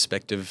Santos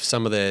perspective,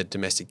 some of their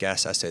domestic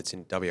gas assets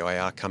in WA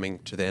are coming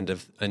to the end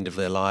of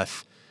their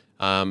life.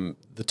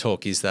 The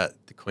talk is that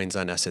the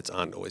Queensland assets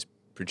aren't always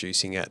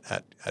producing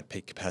at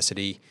peak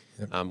capacity.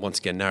 Yep. Once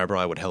again,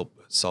 Narrabri would help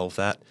solve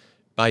that.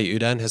 Bayu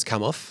Udan has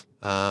come off.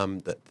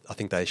 That I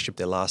think they shipped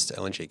their last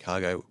LNG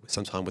cargo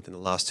sometime within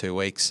the last 2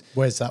 weeks.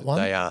 Where's that one?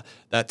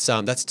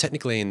 That's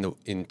technically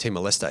in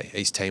Timor-Leste,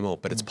 East Timor,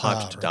 but it's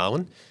piped to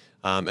Darwin.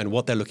 And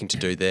what they're looking to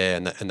do there,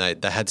 and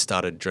they had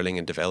started drilling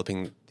and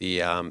developing the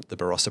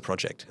Barossa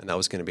project, and that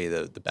was going to be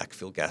the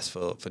backfill gas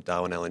for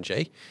Darwin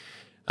LNG.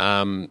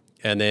 And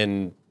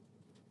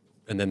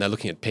then they're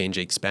looking at PNG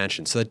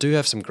expansion. So they do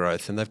have some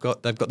growth, and they've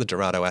got the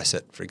Dorado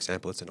asset, for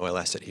example. It's an oil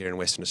asset here in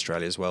Western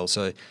Australia as well.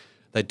 So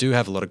they do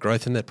have a lot of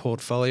growth in their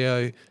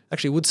portfolio.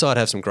 Actually, Woodside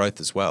have some growth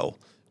as well.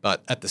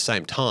 But at the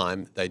same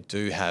time, they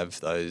do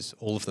have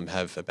all of them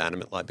have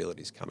abandonment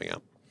liabilities coming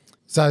up.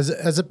 So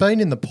has it been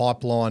in the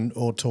pipeline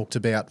or talked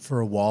about for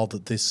a while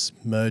that this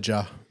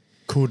merger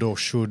could or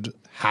should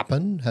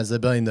happen? Has there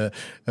been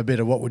a bit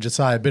of, what would you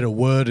say, a bit of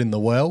word in the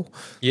well?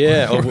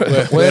 Yeah, or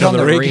Word on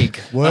the rig.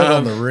 Word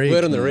on the rig.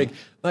 Word on the rig.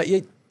 Yeah,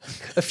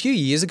 a few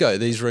years ago,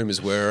 these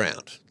rumours were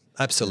around.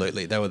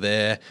 Absolutely, they were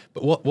there.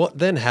 But what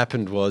then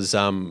happened was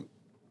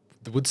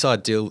the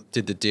Woodside deal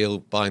did the deal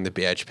buying the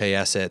BHP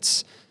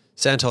assets.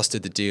 Santos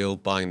did the deal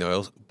buying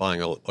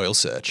Oil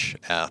Search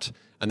out,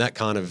 and that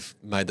kind of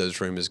made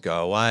those rumours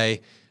go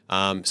away.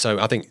 So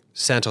I think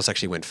Santos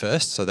actually went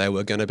first, so they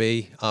were going to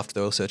be, after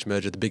the Oil Search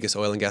merger, the biggest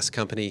oil and gas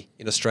company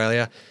in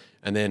Australia.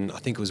 And then I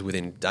think it was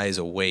within days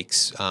or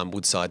weeks,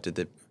 Woodside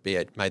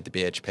made the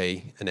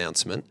BHP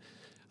announcement.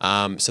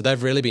 So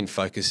they've really been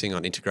focusing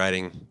on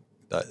integrating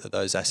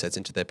those assets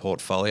into their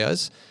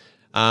portfolios.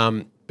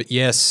 But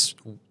yes,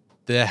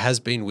 there has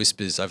been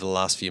whispers over the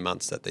last few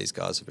months that these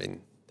guys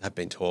have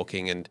been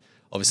talking, and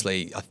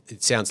obviously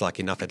it sounds like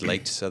enough had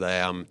leaked, so they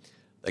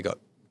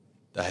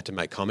had to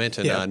make comment,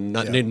 and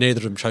neither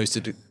of them chose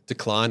to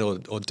decline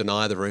or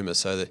deny the rumour.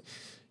 So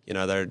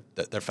that,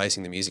 they're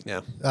facing the music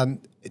now.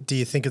 Do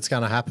you think it's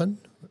going to happen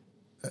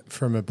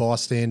from a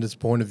bystander's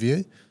point of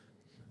view?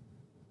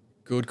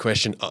 Good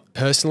question.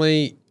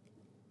 Personally,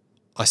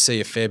 I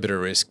see a fair bit of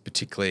risk,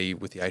 particularly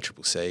with the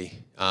ACCC,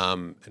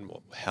 and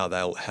how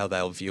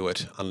they'll view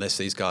it, unless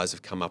these guys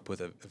have come up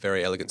with a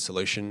very elegant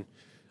solution.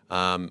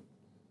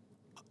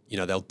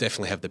 They'll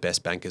definitely have the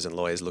best bankers and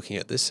lawyers looking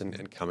at this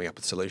and coming up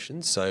with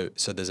solutions. So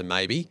there's a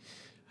maybe.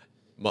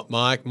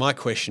 My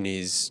question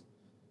is,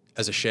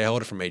 as a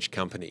shareholder from each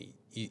company,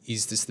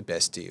 is this the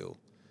best deal?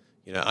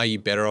 Are you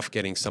better off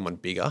getting someone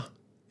bigger,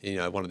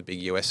 one of the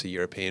big US or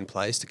European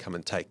players to come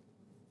and take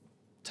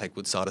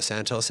Woodside or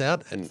Santos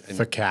out and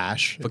for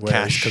cash?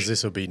 Because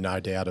this will be no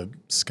doubt a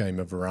scheme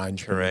of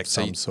arrangement correct. of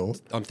some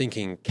sort. I'm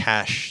thinking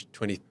cash,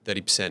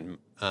 20-30%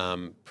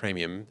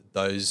 premium.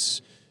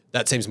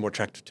 That seems more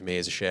attractive to me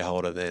as a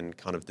shareholder than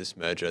kind of this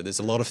merger. There's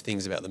a lot of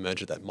things about the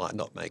merger that might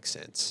not make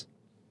sense.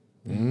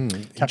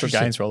 Capital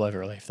gains roll over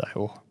relief,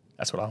 though. Oh,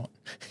 that's what I want.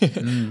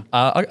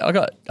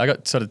 I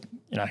got sort of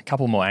a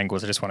couple more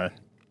angles I just want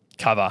to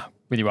cover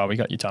with you while we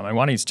got your time. And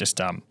one is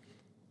just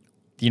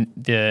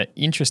the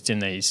interest in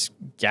these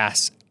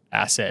gas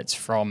assets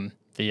from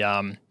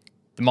the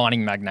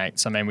mining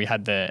magnates. I mean, we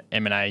had the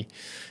M&A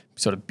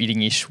sort of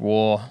bidding-ish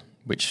war,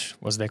 which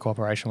was their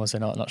cooperation, was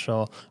there not? Not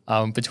sure.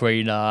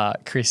 Between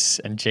Chris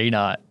and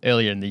Gina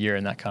earlier in the year,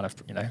 and that kind of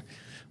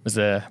was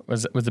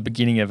the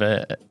beginning of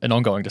an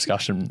ongoing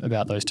discussion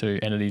about those two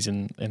entities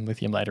in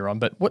lithium later on.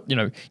 But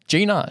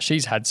Gina,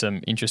 she's had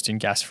some interest in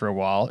gas for a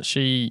while.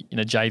 She, in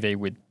a JV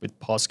with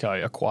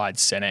POSCO, acquired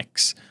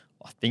Cenex,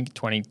 I think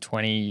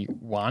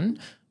 2021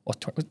 or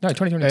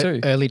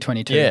 2022, early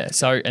 22. Yeah.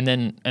 So and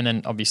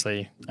then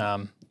obviously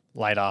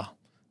later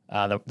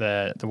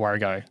the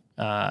Warrego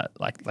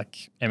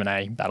like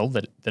M&A battle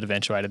that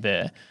eventuated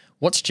there.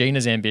 What's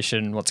Gina's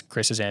ambition? What's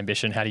Chris's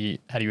ambition? How do you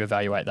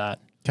evaluate that?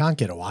 Can't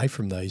get away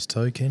from these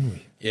two, can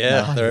we?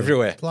 Yeah, they're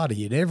everywhere.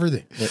 Bloody in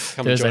everything.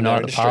 Thursday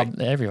night at the pub,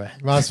 they're everywhere.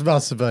 Must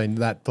have been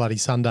that bloody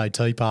Sunday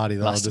tea party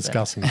that I was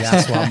discussing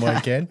gas one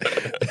weekend.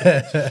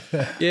 Yeah,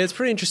 it's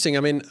pretty interesting.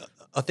 I mean,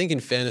 I think in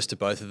fairness to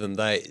both of them,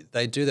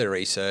 they do their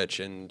research,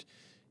 and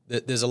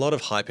there's a lot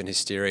of hype and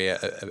hysteria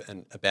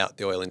about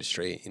the oil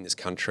industry in this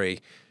country,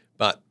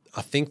 but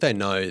I think they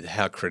know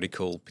how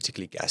critical,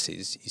 particularly gas,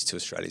 is to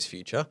Australia's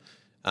future.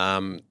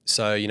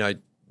 So,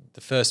 the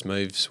first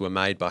moves were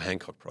made by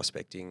Hancock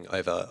Prospecting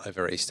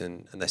over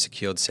Eastern, and they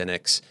secured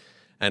Cenex.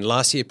 And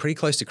last year, pretty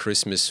close to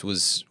Christmas,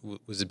 was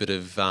a bit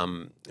of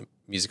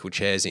musical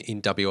chairs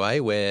in WA,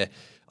 where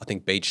I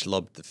think Beach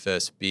lobbed the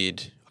first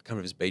bid. I can't remember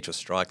if it was Beach or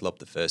Strike lobbed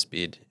the first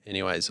bid,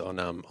 anyways, on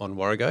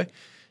Warrego.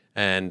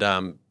 And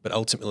but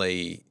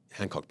ultimately,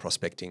 Hancock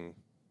Prospecting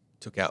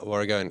took out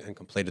Warrego and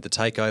completed the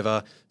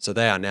takeover. So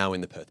they are now in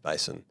the Perth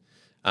Basin.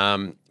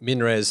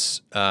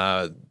 MinRes,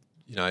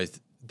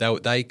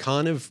 they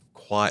kind of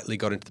quietly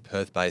got into the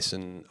Perth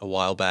Basin a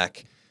while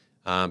back,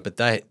 but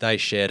they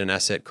shared an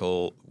asset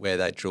call where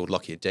they drilled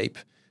Lockyer Deep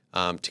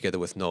together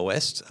with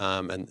Norwest,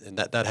 and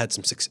that had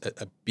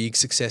a big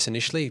success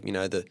initially.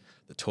 The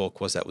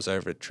talk was that was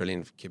over 1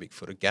 trillion cubic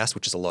foot of gas,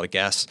 which is a lot of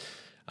gas.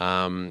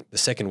 The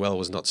second well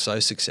was not so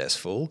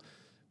successful,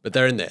 but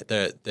they're in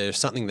there. There's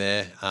something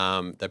there.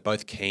 They're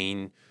both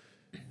keen.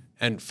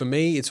 And for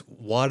me, it's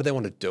why do they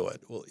want to do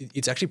it? Well,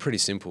 it's actually pretty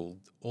simple.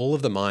 All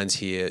of the mines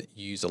here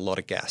use a lot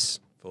of gas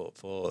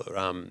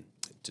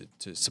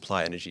to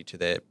supply energy to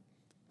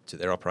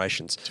their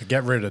operations. To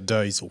get rid of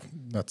diesel,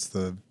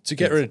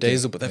 get rid of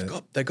diesel, but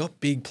they've got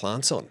big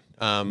plants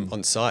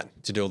on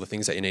site to do all the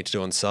things that you need to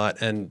do on site.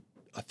 And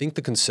I think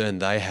the concern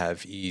they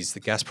have is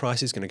the gas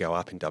price is going to go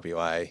up in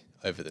WA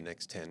over the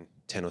next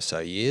 10 or so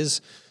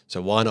years.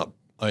 So why not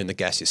own the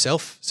gas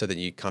yourself so that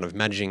you kind of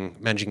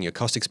managing your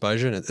cost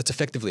exposure, and it's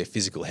effectively a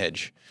physical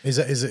hedge. Is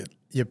it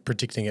you're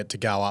predicting it to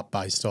go up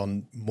based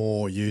on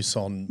more use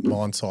on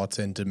mine sites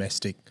and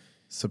domestic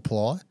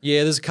supply?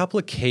 Yeah, there's a couple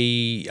of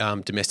key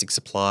domestic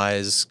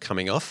suppliers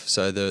coming off.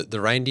 So the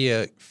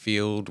Reindeer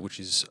field, which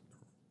is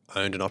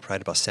owned and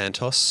operated by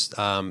Santos,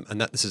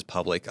 and this is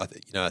public.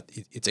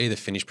 It's either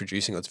finished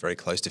producing or it's very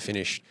close to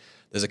finished.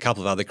 There's a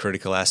couple of other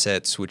critical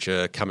assets which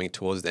are coming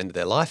towards the end of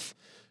their life.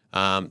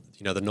 The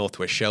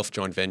Northwest Shelf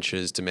joint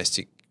ventures,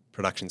 domestic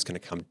production is going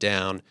to come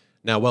down.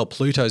 Now, while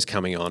Pluto's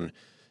coming on,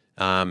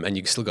 and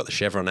you've still got the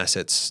Chevron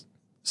assets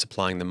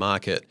supplying the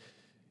market,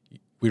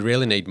 we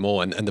really need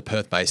more, and the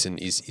Perth Basin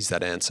is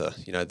that answer.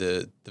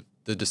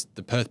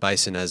 The Perth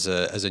Basin as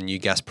a new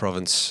gas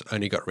province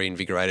only got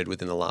reinvigorated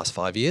within the last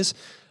 5 years,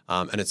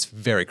 and it's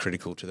very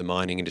critical to the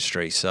mining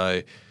industry.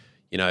 So,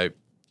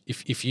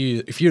 if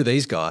you're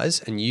these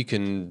guys and you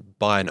can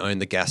buy and own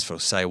the gas for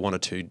say $1 or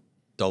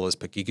 $2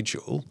 per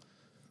gigajoule,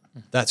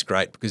 that's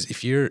great, because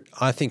if you're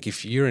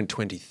in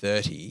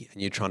 2030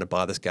 and you're trying to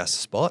buy this gas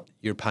spot,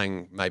 you're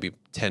paying maybe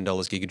 $10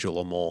 gigajoule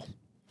or more.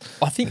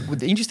 I think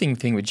the interesting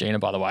thing with Gina,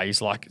 by the way, is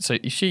so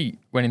if she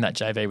went in that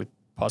JV with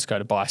POSCO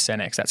to buy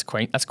Senex, that's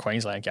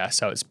Queensland gas.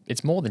 So it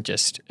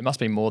must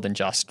be more than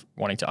just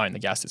wanting to own the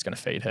gas that's going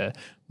to feed her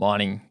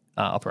mining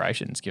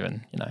operations.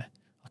 Given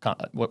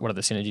what are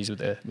the synergies with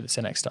the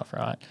Senex stuff,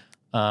 right?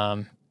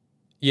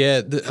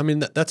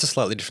 That's a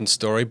slightly different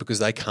story, because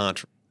they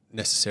can't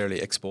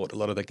necessarily export a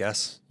lot of the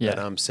gas that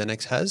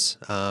Senex has.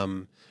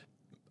 That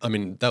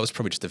was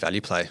probably just a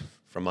value play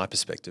from my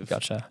perspective.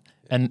 Gotcha.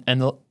 And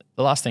the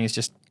last thing is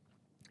just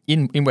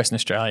in Western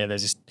Australia,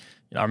 there's this.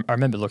 I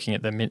remember looking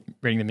at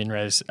reading the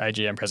MinRes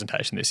AGM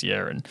presentation this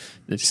year, and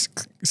this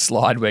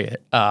slide where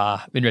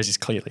MinRes is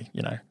clearly,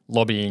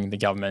 lobbying the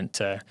government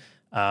to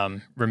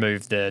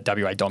remove the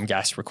WA DOM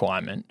gas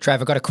requirement. Trav,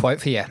 I've got a quote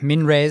for you.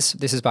 MinRes,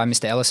 this is by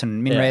Mr.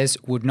 Ellison, MinRes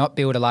would not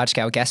build a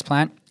large-scale gas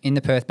plant in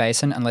the Perth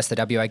Basin unless the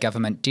WA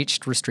government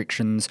ditched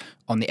restrictions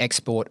on the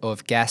export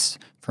of gas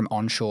from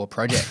onshore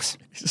projects.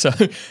 So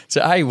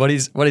A, what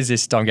is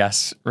this DOM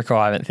gas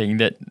requirement thing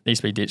that needs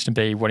to be ditched, and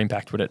B, what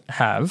impact would it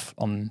have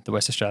on the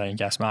West Australian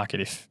gas market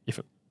if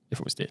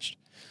it was ditched?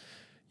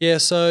 Yeah,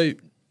 so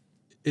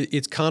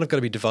it's kind of got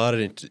to be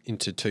divided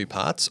into two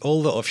parts.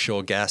 All the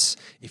offshore gas,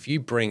 if you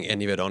bring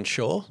any of it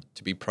onshore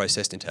to be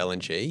processed into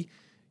LNG,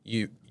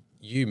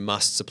 you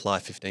must supply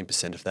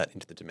 15% of that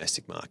into the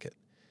domestic market.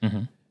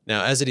 Mm-hmm.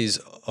 Now, as it is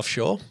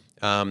offshore,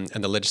 and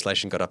the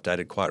legislation got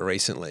updated quite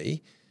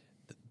recently,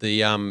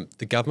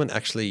 the government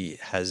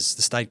the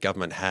state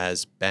government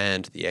has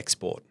banned the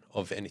export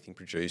of anything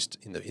produced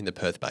in the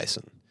Perth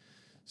Basin.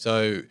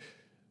 So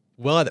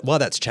while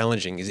that's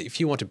challenging, is if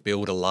you want to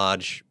build a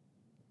large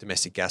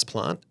domestic gas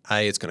plant,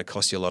 A, it's going to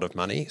cost you a lot of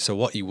money. So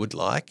what you would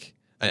like,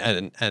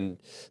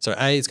 so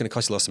A, it's going to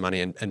cost you lots of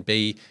money, and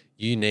B,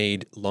 you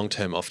need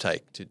long-term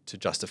offtake to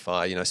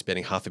justify,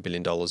 spending $500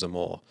 million or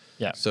more.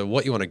 Yeah. So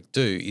what you want to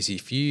do is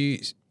if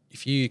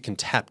you can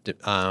tap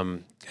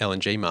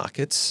LNG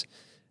markets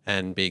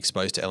and be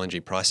exposed to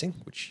LNG pricing,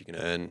 which you can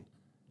earn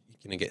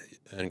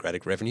greater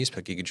revenues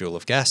per gigajoule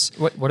of gas.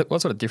 What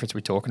sort of difference are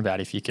we talking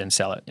about if you can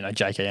sell it,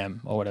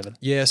 JKM or whatever?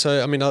 Yeah,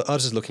 so I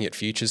was just looking at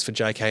futures for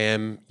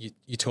JKM.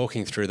 You're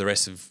talking through the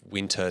rest of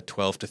winter,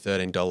 $12 to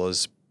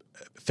 $13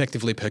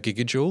 effectively per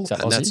gigajoule,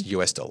 and that's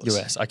US dollars.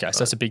 US, okay, right. So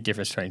that's a big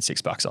difference between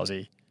 $6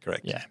 Aussie.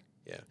 Correct. Yeah.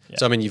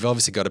 So you've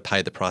obviously got to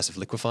pay the price of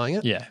liquefying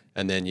it. Yeah.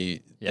 And then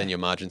your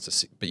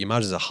margins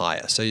are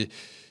higher. So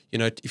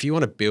if you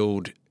want to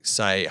build,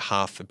 say,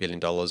 $500 million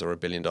or $1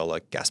 billion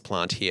gas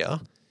plant here,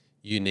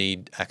 you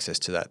need access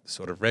to that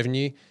sort of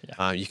revenue.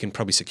 Yeah. You can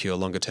probably secure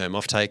longer term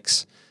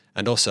offtakes.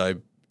 And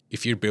also,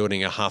 if you're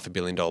building a $500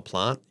 million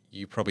plant,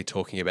 you're probably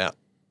talking about,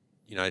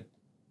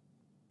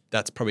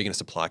 that's probably going to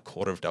supply a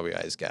quarter of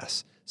WA's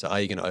gas. So are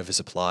you going to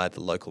oversupply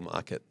the local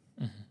market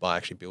by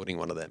actually building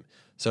one of them?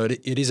 So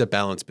it is a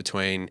balance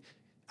between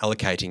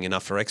allocating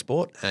enough for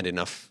export and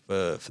enough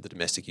for the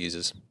domestic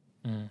users.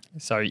 Mm.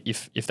 So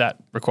if that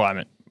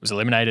requirement was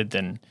eliminated,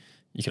 then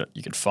you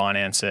could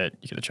finance it,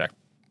 you could attract,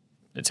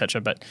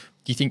 etc. But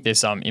do you think there's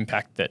some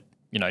impact that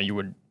you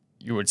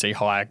would see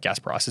higher gas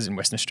prices in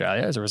Western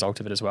Australia as a result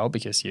of it as well,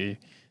 because you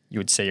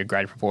would see a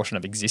greater proportion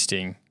of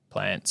existing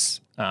plants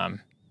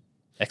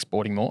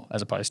exporting more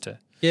as opposed to?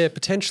 Yeah,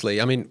 potentially.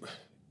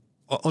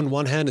 On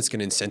one hand, it's going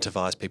to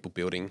incentivize people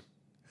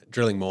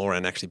drilling more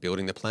and actually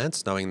building the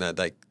plants, knowing that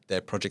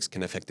their projects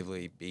can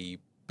effectively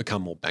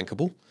become more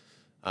bankable.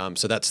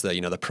 So that's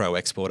the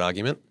pro-export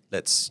argument.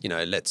 Let's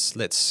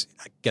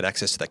get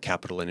access to that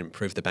capital and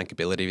improve the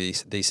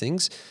bankability of these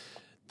things.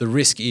 The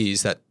risk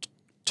is that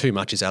too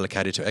much is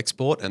allocated to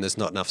export, and there's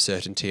not enough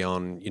certainty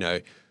on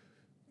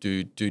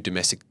do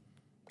domestic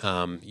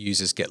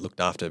users get looked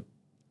after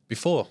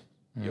before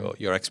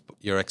your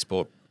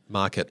export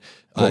market.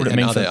 What would it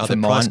mean are there for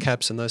price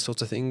caps and those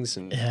sorts of things?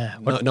 And yeah,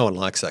 no one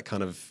likes that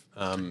kind of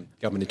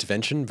government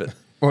intervention. But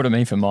what would it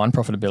mean for mine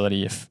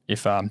profitability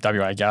if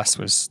WA gas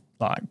was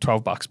like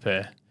 $12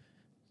 per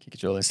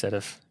gigajoule instead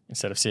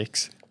of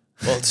 6?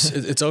 Well,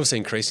 it's obviously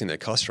increasing their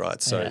cost,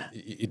 right? So yeah.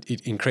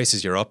 it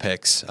increases your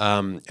OPEX.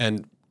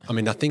 And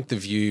I think the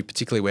view,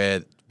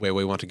 particularly where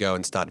we want to go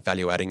and start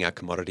value adding our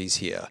commodities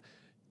here,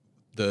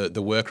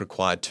 the work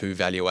required to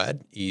value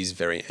add is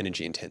very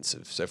energy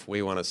intensive. So if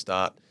we want to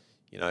start,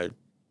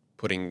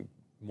 putting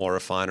more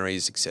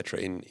refineries, etc.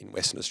 in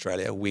Western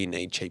Australia. We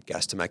need cheap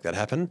gas to make that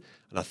happen.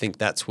 And I think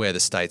that's where the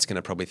state's going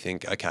to probably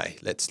think, okay,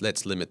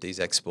 let's limit these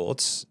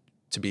exports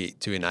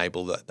to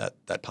enable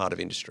that part of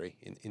industry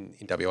in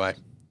WA.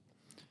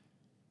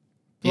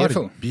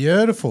 Beautiful. Bloody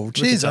beautiful.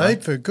 Cheers,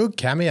 Ed, for a good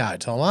cameo,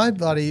 Tomo.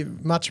 Bloody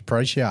much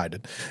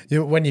appreciated.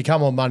 When you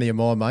come on Money of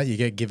Mine, mate, you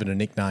get given a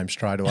nickname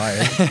straight away.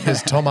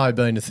 Has Tomo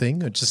been a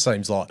thing? It just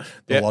seems like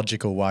the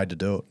logical way to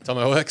do it.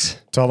 Tomo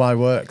works. Tomo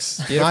works.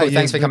 Beautiful. Mate,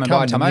 Thanks for coming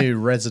by, Tomo. New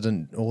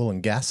resident oil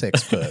and gas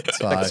expert.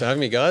 So, Thanks for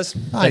having me, guys.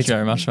 Thank you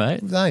very much, mate.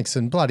 thanks,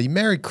 and bloody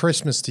Merry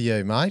Christmas to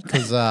you, mate,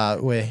 because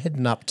we're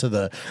heading up to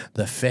the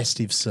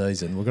festive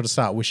season. We've got to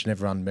start wishing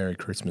everyone Merry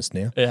Christmas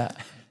now. Yeah.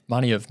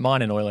 Money of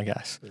mine and oil and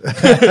gas.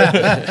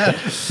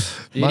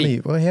 Money.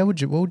 Well,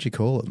 what would you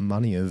call it?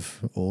 Money of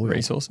oil.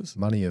 Resources.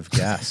 Money of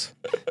gas.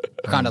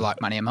 Kind of like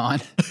Money of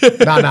Mine.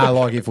 No,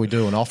 like if we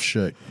do an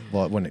offshoot,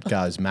 like when it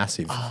goes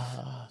massive,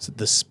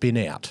 the spin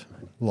out,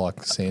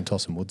 like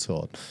Santos and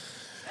Woodside.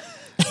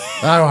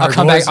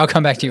 I'll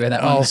come back to you with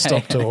that one. I'll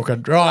stop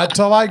talking. Right,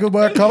 Tomo, good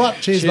work, Tomo.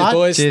 Cheers, mate.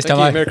 boys. Cheers, Thank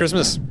Tomo. you. Merry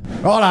Christmas.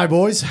 Righto,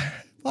 boys.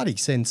 Bloody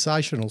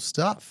sensational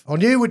stuff. I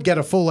knew we'd get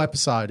a full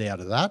episode out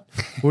of that.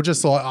 We're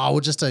just like, we'll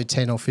just do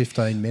 10 or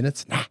 15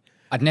 minutes. Nah.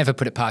 I'd never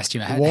put it past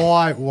you, mate.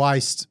 Why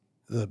waste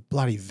the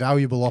bloody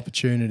valuable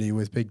opportunity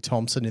with Big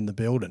Thompson in the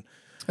building?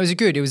 It was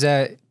good. It was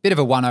a bit of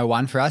a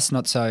 101 for us,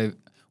 not so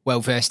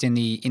well versed in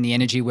the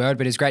energy world,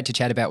 but it was great to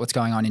chat about what's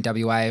going on in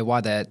WA,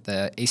 why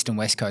the east and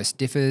west coast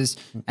differs,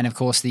 and of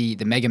course the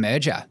mega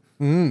merger.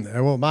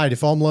 Well, mate,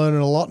 if I'm learning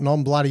a lot and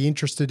I'm bloody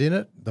interested in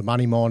it, the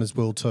money miners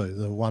will too,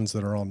 the ones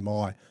that are on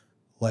my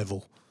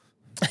level.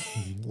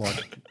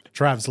 Like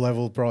Trav's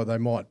level, bro, they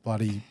might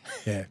bloody,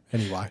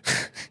 anyway.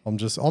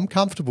 I'm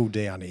comfortable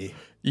down here.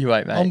 You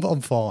wait, mate.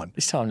 I'm fine.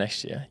 This time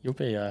next year, you'll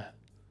be a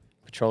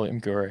petroleum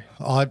guru.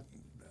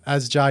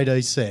 As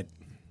JD said,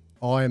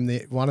 I am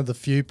one of the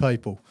few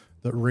people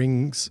that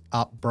rings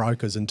up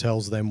brokers and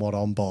tells them what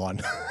I'm buying.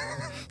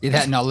 You're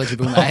that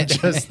knowledgeable, mate.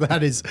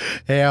 That is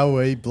how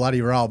we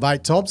bloody roll.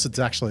 Mate, Thompson's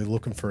actually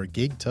looking for a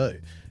gig too.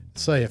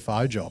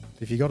 CFO job.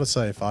 If you got a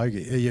CFO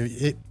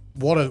gig,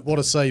 what a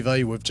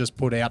CV we've just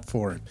put out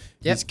for him.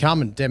 Yep. He's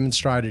come and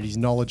demonstrated his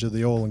knowledge of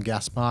the oil and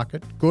gas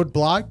market. Good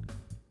bloke.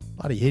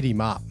 Bloody hit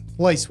him up.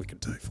 Least we could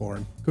do for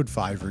him. Good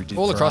favour he did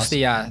All for across us.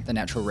 the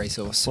natural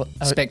resource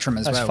spectrum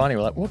as well. That's funny.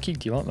 We're like, what gig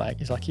do you want, mate?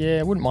 He's like, yeah,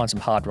 I wouldn't mind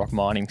some hard rock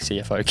mining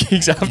CFO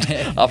gigs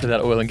after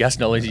that oil and gas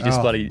knowledge. He just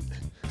bloody...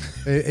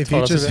 If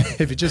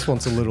he just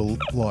wants a little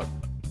like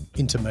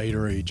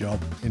intermediary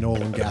job in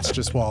oil and gas,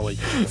 just while he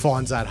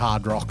finds that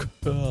hard rock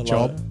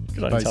job,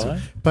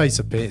 piece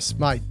of piss,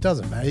 mate.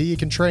 Doesn't matter. You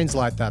can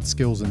translate that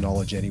skills and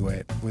knowledge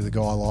anywhere with a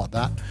guy like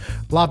that.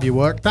 Love your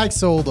work. Thanks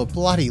to all the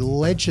bloody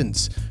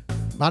legends.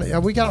 Money.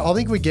 I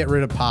think we get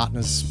rid of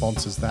partners,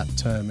 sponsors. That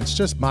term. It's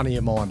just Money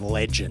of Mine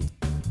legend.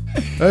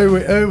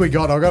 who we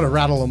got? I've got to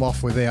rattle them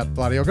off without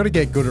bloody. I've got to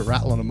get good at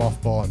rattling them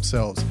off by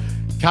themselves.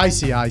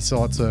 KCA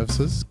Site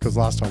Services, because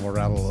last time I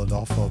rattled it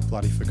off, I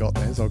bloody forgot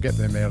theirs. I'll get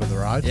them out of the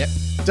road. Yep.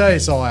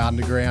 DSI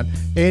Underground,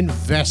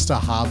 Investor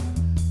Hub,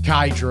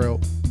 K-Drill,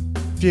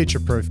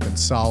 Future Proof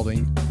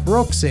Consulting,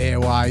 Brooks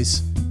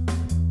Airways,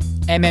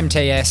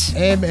 MMTS,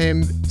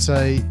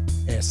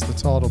 the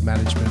Title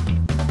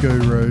Management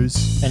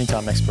Gurus,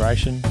 Anytime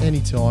Exploration,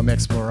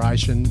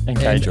 and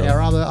K-Drill.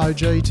 our other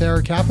OG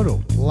Terra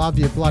Capital. Love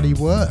your bloody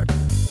work.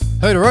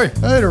 Hootaroo.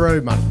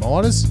 Hootaroo, money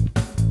miners.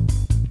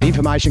 The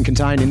information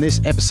contained in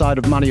this episode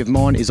of Money of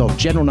Mine is of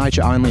general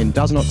nature only and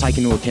does not take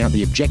into account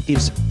the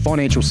objectives,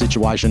 financial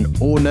situation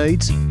or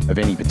needs of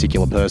any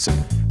particular person.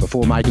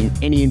 Before making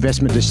any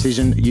investment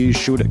decision, you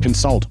should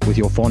consult with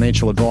your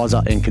financial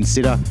advisor and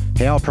consider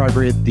how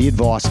appropriate the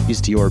advice is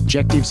to your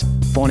objectives,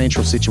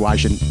 financial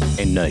situation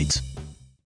and needs.